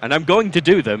kill you, and I'm going to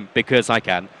do them because I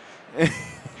can.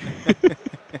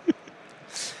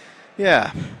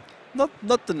 Yeah.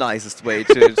 Not the nicest way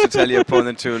to tell your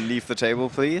opponent to leave the table,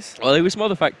 please. Well, it was more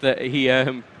the fact that he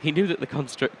knew that the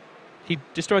construct... He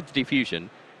destroyed the diffusion,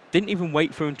 didn't even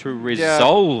wait for him to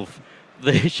resolve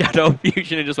the Shaddoll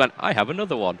Fusion, and just went, I have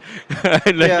another one.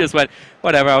 And then just went,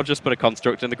 whatever, I'll just put a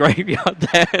construct in the graveyard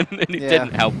then. And it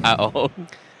didn't help at all.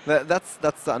 That's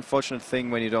the unfortunate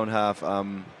thing when you don't have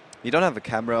a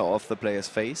camera of the player's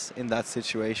face in that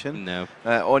situation. No.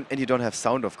 And you don't have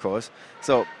sound, of course.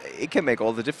 So it can make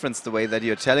all the difference the way that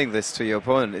you're telling this to your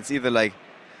opponent. It's either like,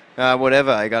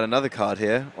 whatever, I got another card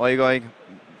here, or you're going,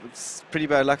 it's pretty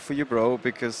bad luck for you, bro,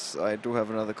 because I do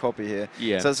have another copy here.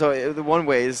 Yeah. So the one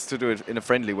way is to do it in a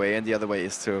friendly way, and the other way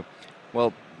is to,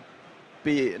 well,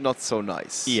 be not so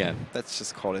nice. Yeah. Let's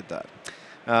just call it that.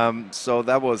 So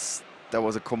that was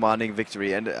a commanding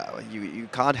victory, and you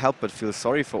can't help but feel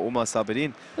sorry for Omar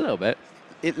Sahbeddine. A little bit.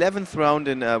 11th round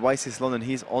in YCS London,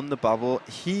 he's on the bubble.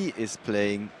 He is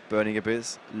playing Burning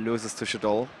Abyss, loses to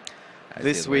Shaddoll.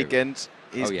 This weekend,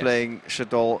 he's playing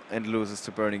Shaddoll and loses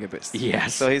to Burning Abyss.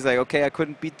 Yes. So he's like, okay, I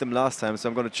couldn't beat them last time, so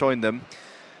I'm going to join them.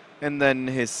 And then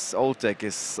his old deck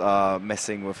is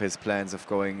messing with his plans of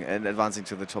going and advancing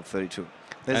to the top 32.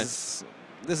 This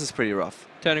is pretty rough.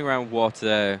 Turning around what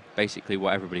basically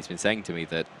what everybody's been saying to me,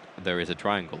 that there is a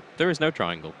triangle. There is no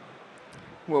triangle.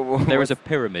 There is a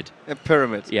pyramid. A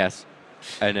pyramid. Yes.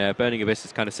 And Burning Abyss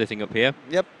is kind of sitting up here.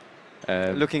 Yep.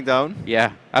 Looking down.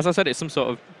 Yeah. As I said, it's some sort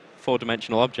of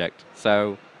four-dimensional object.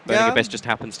 So Burning Abyss just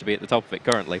happens to be at the top of it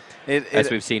currently, as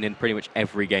we've seen in pretty much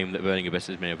every game that Burning Abyss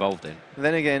has been involved in.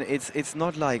 Then again, it's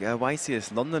not like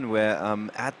YCS London, where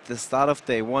at the start of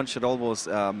day one, Shaddoll was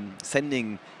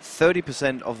sending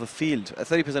 30% of the field,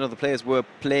 30% of the players were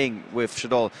playing with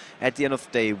Shaddoll. At the end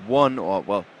of day one, or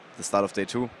well, the start of day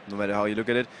two, no matter how you look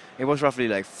at it, it was roughly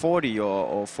like 40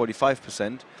 or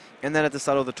 45%. And then at the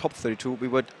start of the top 32, we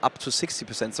were up to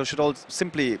 60%. So Shaddoll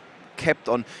simply kept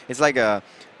on. It's like a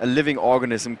living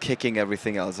organism kicking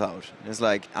everything else out. It's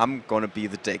like, I'm gonna be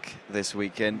the dick this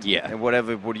weekend, and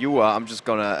whatever you are, I'm just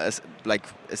gonna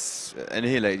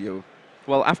annihilate you.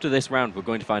 Well, after this round, we're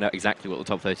going to find out exactly what the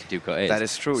top 32 cut is. That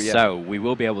is true, yeah. So we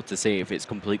will be able to see if it's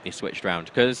completely switched round.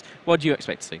 Because what do you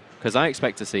expect to see? Because I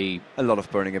expect to see a lot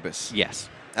of Burning Abyss. Yes.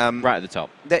 Right at the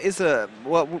top. There is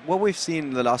what we've seen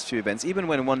in the last few events, even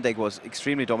when one deck was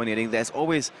extremely dominating, there's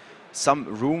always some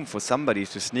room for somebody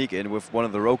to sneak in with one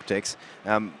of the rogue decks,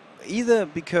 either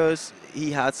because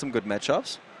he had some good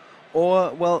matchups,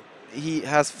 or, well, he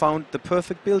has found the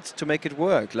perfect build to make it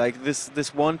work. Like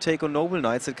this one take on Noble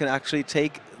Knights that can actually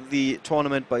take the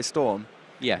tournament by storm.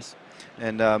 Yes.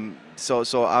 And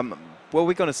well,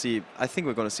 we're going to see, I think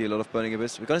we're going to see a lot of Burning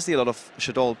Abyss. We're going to see a lot of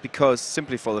Shaddoll, because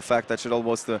simply for the fact that Shaddoll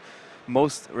was the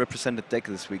most represented deck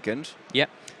this weekend. Yeah.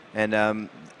 And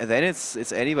then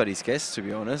it's anybody's guess, to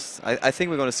be honest. I think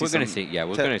we're going to see. We're going to see,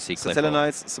 we're going to see Clifford.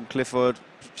 Tellarknights, some Clifford,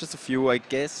 just a few, I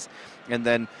guess. And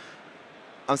then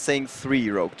I'm saying 3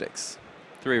 rogue decks.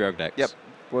 3 rogue decks. Yep.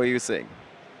 What are you saying?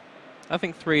 I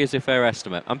think 3 is a fair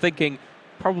estimate. I'm thinking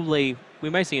probably we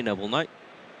may see a Noble Knight.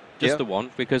 Just the one,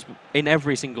 because in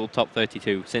every single top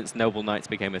 32, since Noble Knights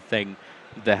became a thing,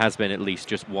 there has been at least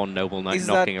just one Noble Knight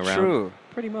knocking around. Is that true?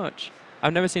 Pretty much.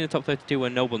 I've never seen a top 32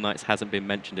 where Noble Knights hasn't been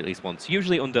mentioned at least once,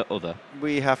 usually under other.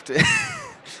 We have to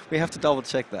we have to double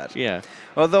check that. Yeah.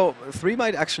 Although 3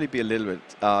 might actually be a little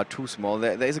bit too small.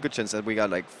 There is a good chance that we got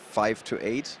like 5 to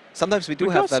 8. Sometimes we do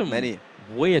have that many.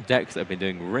 Weird decks that have been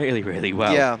doing really, really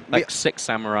well. Yeah. Like 6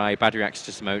 Samurai, Bad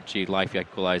Reaction Shimochi, Life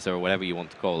Equalizer, or whatever you want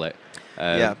to call it.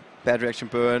 Yeah. Bad Reaction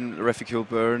Burn, Reficule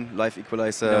Burn, Life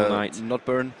Equalizer, not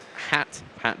Burn. Hat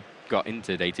got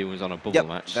into day 2 and was on a bubble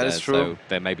match. That is true. So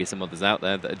there may be some others out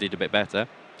there that did a bit better.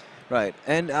 Right,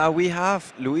 and we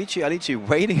have Luigi Alici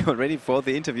waiting already for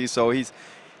the interview, so he's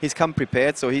come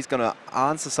prepared, so he's going to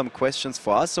answer some questions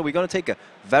for us. So we're going to take a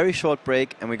very short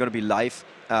break, and we're going to be live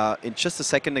in just a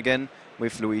second again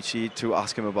with Luigi to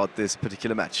ask him about this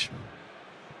particular match.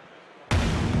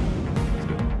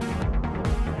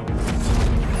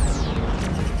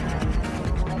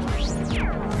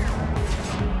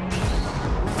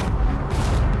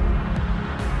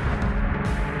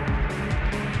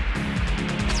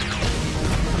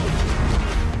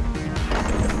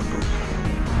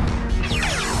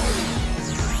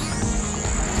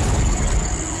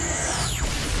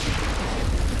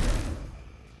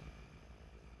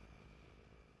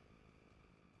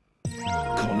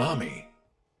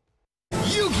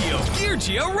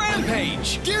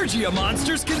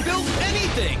 Monsters can build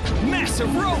anything!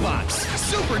 Massive robots!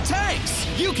 Super tanks!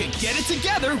 You can get it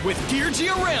together with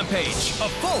Geargia Rampage! A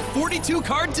full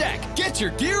 42-card deck! Get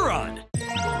your gear on!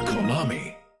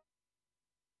 Konami.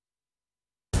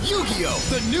 Yu-Gi-Oh!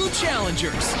 The new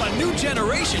challengers! A new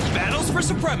generation battles for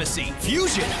supremacy!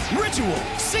 Fusion, Ritual,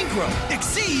 Synchro,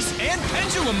 Xyz, and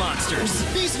Pendulum Monsters!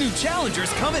 These new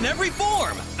challengers come in every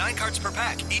form! 9 cards per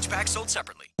pack, each pack sold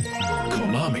separately.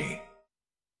 Konami.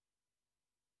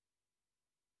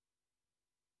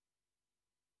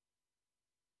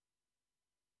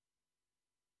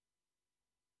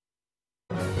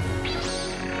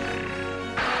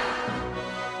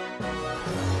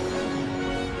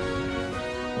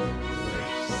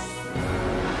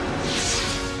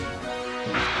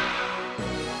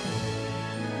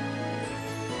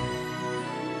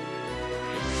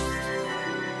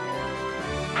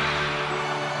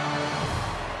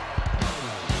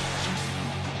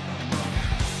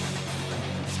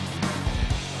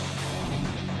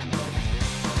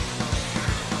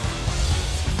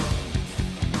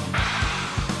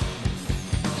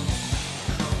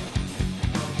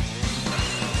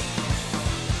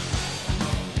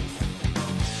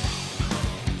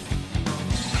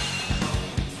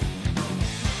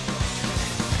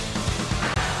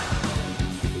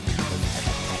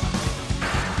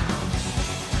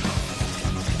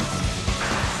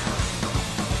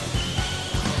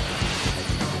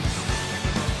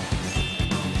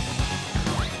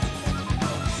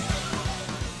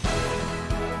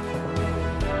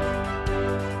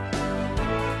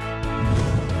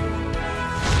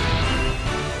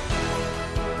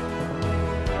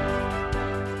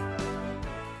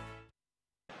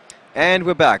 And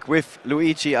we're back with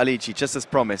Luigi Alici, just as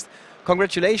promised.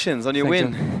 Congratulations on your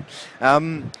win.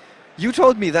 You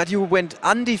told me that you went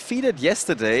undefeated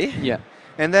yesterday. Yeah.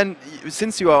 And then,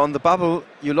 since you are on the bubble,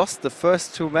 you lost the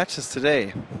first 2 matches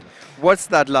today. What's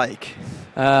that like?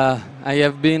 I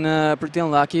have been pretty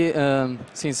unlucky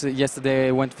since yesterday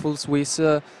I went full Swiss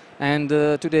and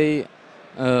today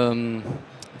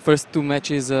first 2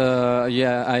 matches,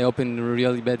 yeah, I opened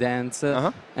really bad hands,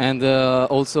 and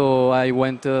also I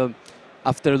went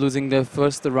after losing the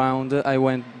first round. I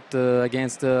went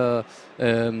against Luke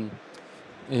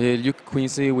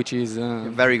Quincy, which is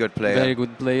a very good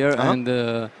player,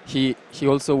 and he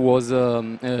also was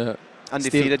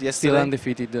undefeated yesterday. Still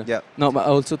undefeated. Yeah. No, but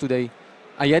also today.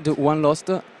 I had 1 loss,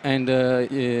 and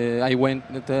I went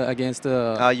against.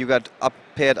 You got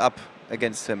paired up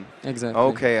against him. Exactly.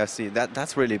 Okay, I see.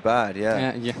 That's really bad.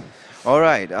 Yeah. Yeah. All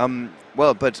right.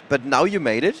 Well, but now you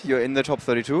made it. You're in the top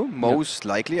 32, most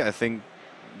likely. I think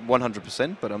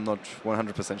 100%, but I'm not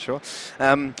 100% sure.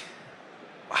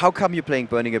 How come you're playing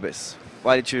Burning Abyss?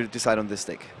 Why did you decide on this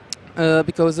deck?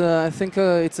 Because I think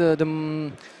it's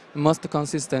the most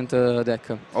consistent deck.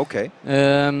 Okay.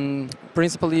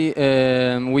 Principally,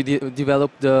 we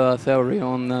developed the theory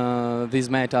on this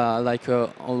meta, like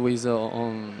always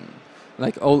on,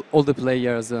 like all the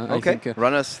players. Okay. I think,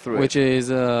 run us through which is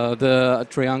the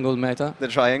triangle meta. The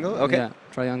triangle. Okay. Yeah,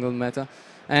 triangle meta,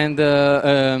 and.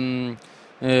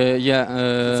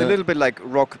 It's a little bit like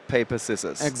rock, paper,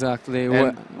 scissors. Exactly,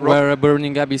 where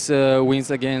Burning Abyss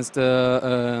wins against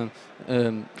Clifford,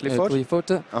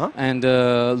 and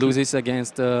loses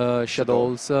against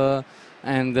Shaddoll,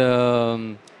 and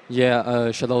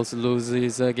Shaddoll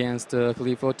loses against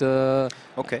Clifford.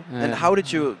 Okay, and how do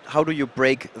you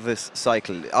break this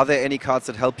cycle? Are there any cards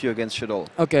that help you against Shaddoll?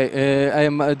 Okay,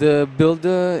 the build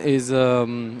is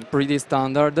pretty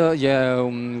standard.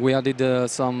 We added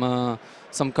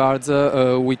some cards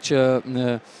which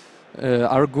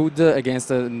are good against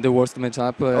the worst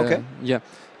matchup. Okay. Yeah.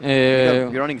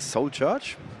 You're running Soul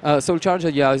Charge? Soul Charge,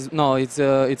 yeah.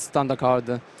 It's standard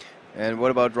card. And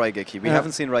what about Raigeki? We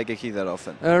haven't seen Raigeki that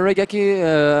often.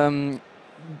 Raigeki,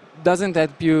 doesn't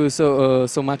help you so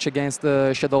much against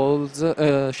Shaddolls,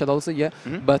 yeah.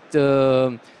 But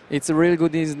it's really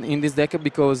good in this deck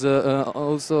because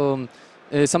also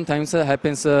sometimes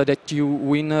happens that you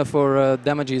win for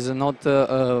damages, not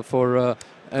for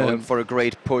going for a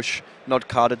great push, not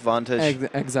card advantage.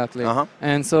 Exactly.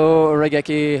 And so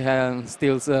Regeki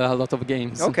steals a lot of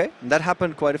games. Okay, that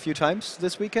happened quite a few times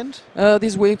this weekend?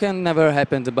 This weekend never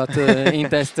happened, but in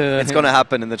test... it's going to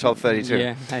happen in the top 32.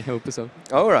 Yeah, I hope so.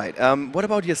 All right. What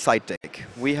about your side deck?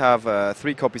 We have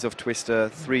 3 copies of Twister,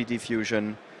 3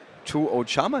 Diffusion, 2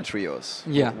 Ochama trios.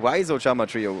 Yeah. Why is Ochama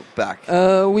trio back?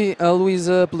 We always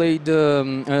played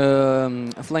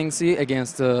Flying Sea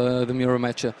against the mirror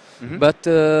match, but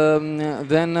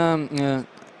then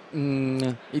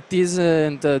it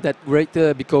isn't that great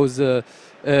because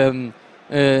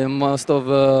most of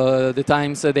the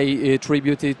times they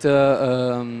tribute it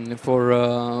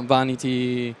for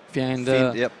Vanity Fiend,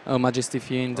 Majesty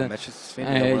Fiend. Majesty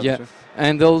Fiend, yeah.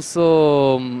 And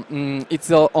also,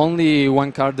 it's only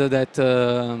one card that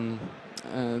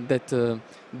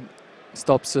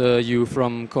stops you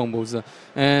from combos.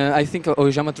 I think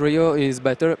Ojama Trio is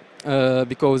better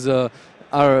because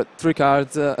are 3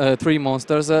 cards, 3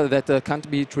 monsters that can't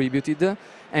be tributed,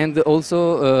 and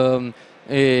also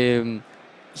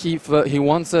if he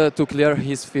wants to clear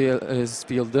his field,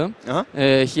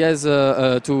 he has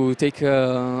to take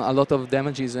a lot of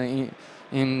damages.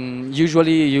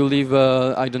 Usually you leave,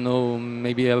 I don't know,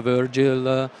 maybe a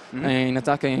Virgil in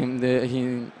attack, and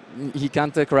he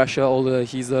can't crash all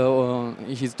his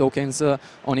tokens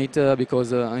on it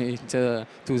because it's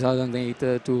 2008,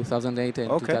 and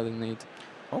 2008.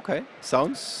 Okay,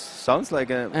 sounds like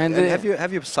a. And have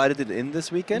you sided it in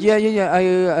this weekend? Yeah.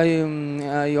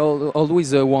 I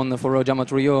always won for Ojama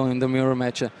Trio in the mirror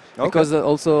match because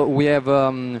also we have.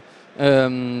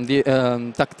 The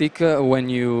tactic when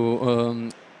you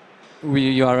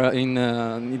are in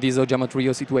this Ojama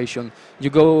Trio situation, you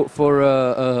go for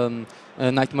a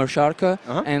Nightmare Shark,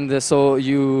 and so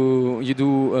you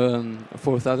do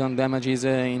 4,000 damages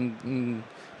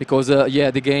because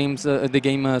the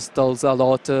game stalls a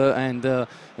lot and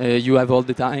you have all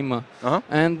the time,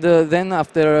 and then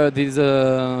after these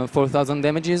 4,000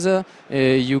 damages,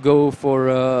 you go for.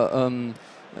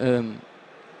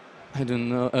 I don't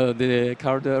know, the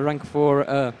card rank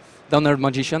 4 Downer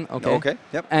Magician, okay,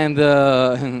 yep. And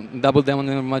double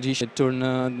Downer Magician turn,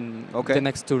 the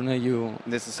next turn you...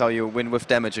 This is how you win with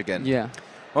damage again. Yeah.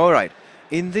 All right.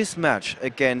 In this match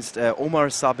against Omar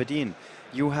Sahbeddine,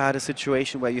 you had a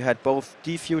situation where you had both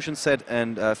Diffusion set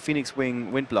and Phoenix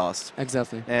Wing Wind Blast.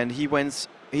 Exactly. And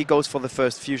he goes for the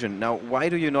first fusion. Now, why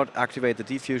do you not activate the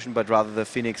Diffusion but rather the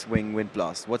Phoenix Wing Wind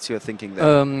Blast? What's your thinking there?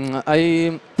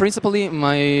 I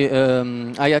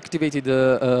activated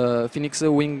the Phoenix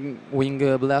Wing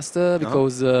Blast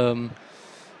because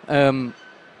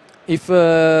if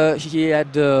he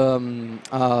had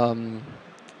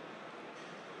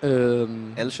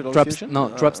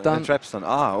trap stun. Trap stun.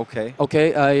 Ah, okay.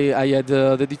 Okay, I had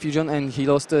the Diffusion and he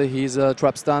lost his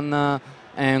trap stun.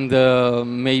 And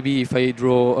maybe if I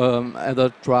draw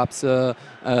other traps,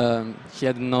 he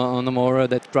had no more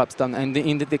that trap stun. And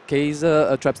in the case,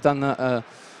 trap stun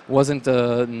wasn't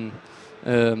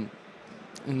that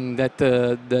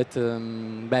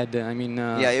bad. I mean,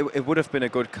 it would have been a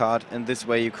good card, and this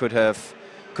way you could have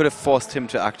forced him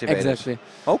to activate exactly. it.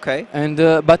 Okay. And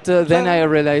but then I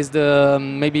realized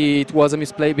maybe it was a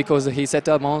misplay because he set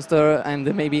a monster,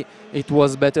 and maybe it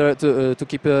was better to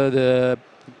keep the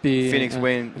Phoenix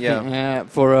Wing,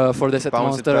 for the set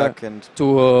monster and to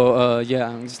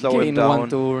slow it down. One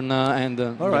turn and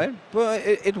all right, but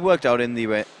it worked out in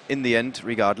the end,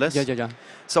 regardless. Yeah.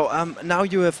 So now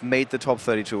you have made the top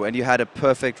 32, and you had a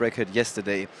perfect record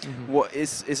yesterday. What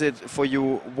is it for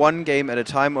you? One game at a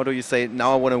time, or do you say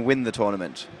now I want to win the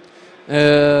tournament?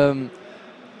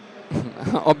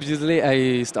 Obviously,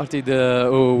 I started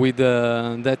with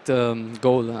that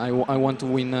goal. I want to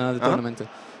win the tournament.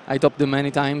 I topped them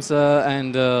many times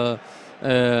and never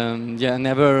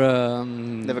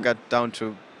got down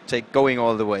to going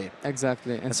all the way.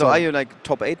 Exactly. And so are you like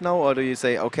top 8 now, or do you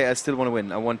say, okay, I still want to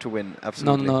win? I want to win.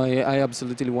 Absolutely. No, I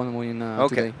absolutely want to win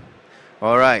today.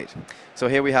 All right. So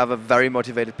here we have a very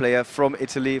motivated player from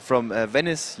Italy, from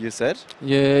Venice, you said?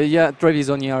 Yeah,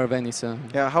 Treviso near Venice.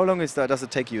 Yeah, how long does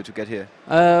it take you to get here?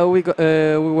 We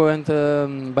went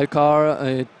by car.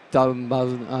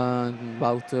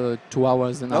 About 2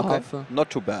 hours and a half. Not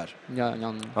too bad. Yeah,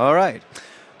 no. All right.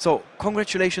 So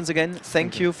congratulations again.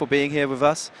 Thank you for being here with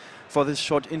us for this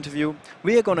short interview.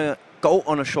 We are going to go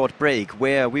on a short break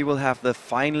where we will have the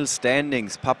final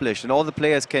standings published and all the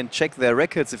players can check their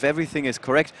records if everything is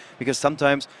correct, because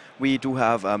sometimes we do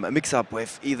have a mix-up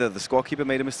with either the scorekeeper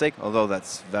made a mistake, although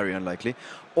that's very unlikely,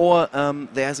 or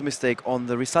there's a mistake on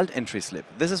the result entry slip.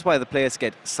 This is why the players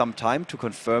get some time to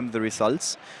confirm the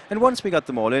results. And once we got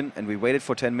them all in and we waited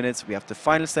for 10 minutes, we have the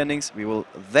final standings. We will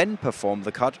then perform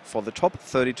the cut for the top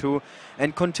 32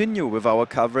 and continue with our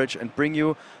coverage and bring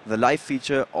you the live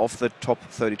feature of the top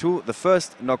 32, the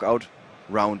first knockout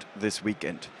round this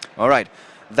weekend. All right,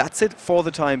 that's it for the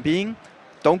time being.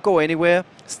 Don't go anywhere.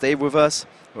 Stay with us.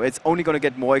 It's only going to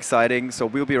get more exciting, so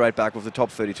we'll be right back with the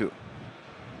top 32.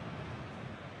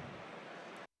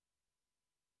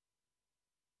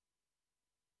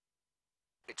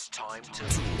 It's time to duel.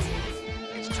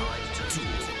 It's time to duel.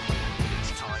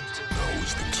 It's time to now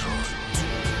is the time.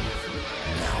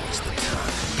 Now is the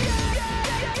time.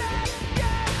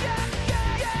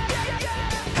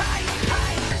 Hey,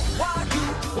 why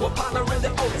you a partner in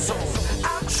the ozone?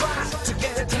 I'm trying to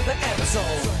get to the end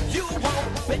zone. You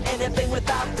won't be anything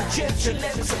without the chips. Your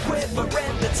lips are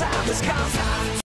quivering. The time has come.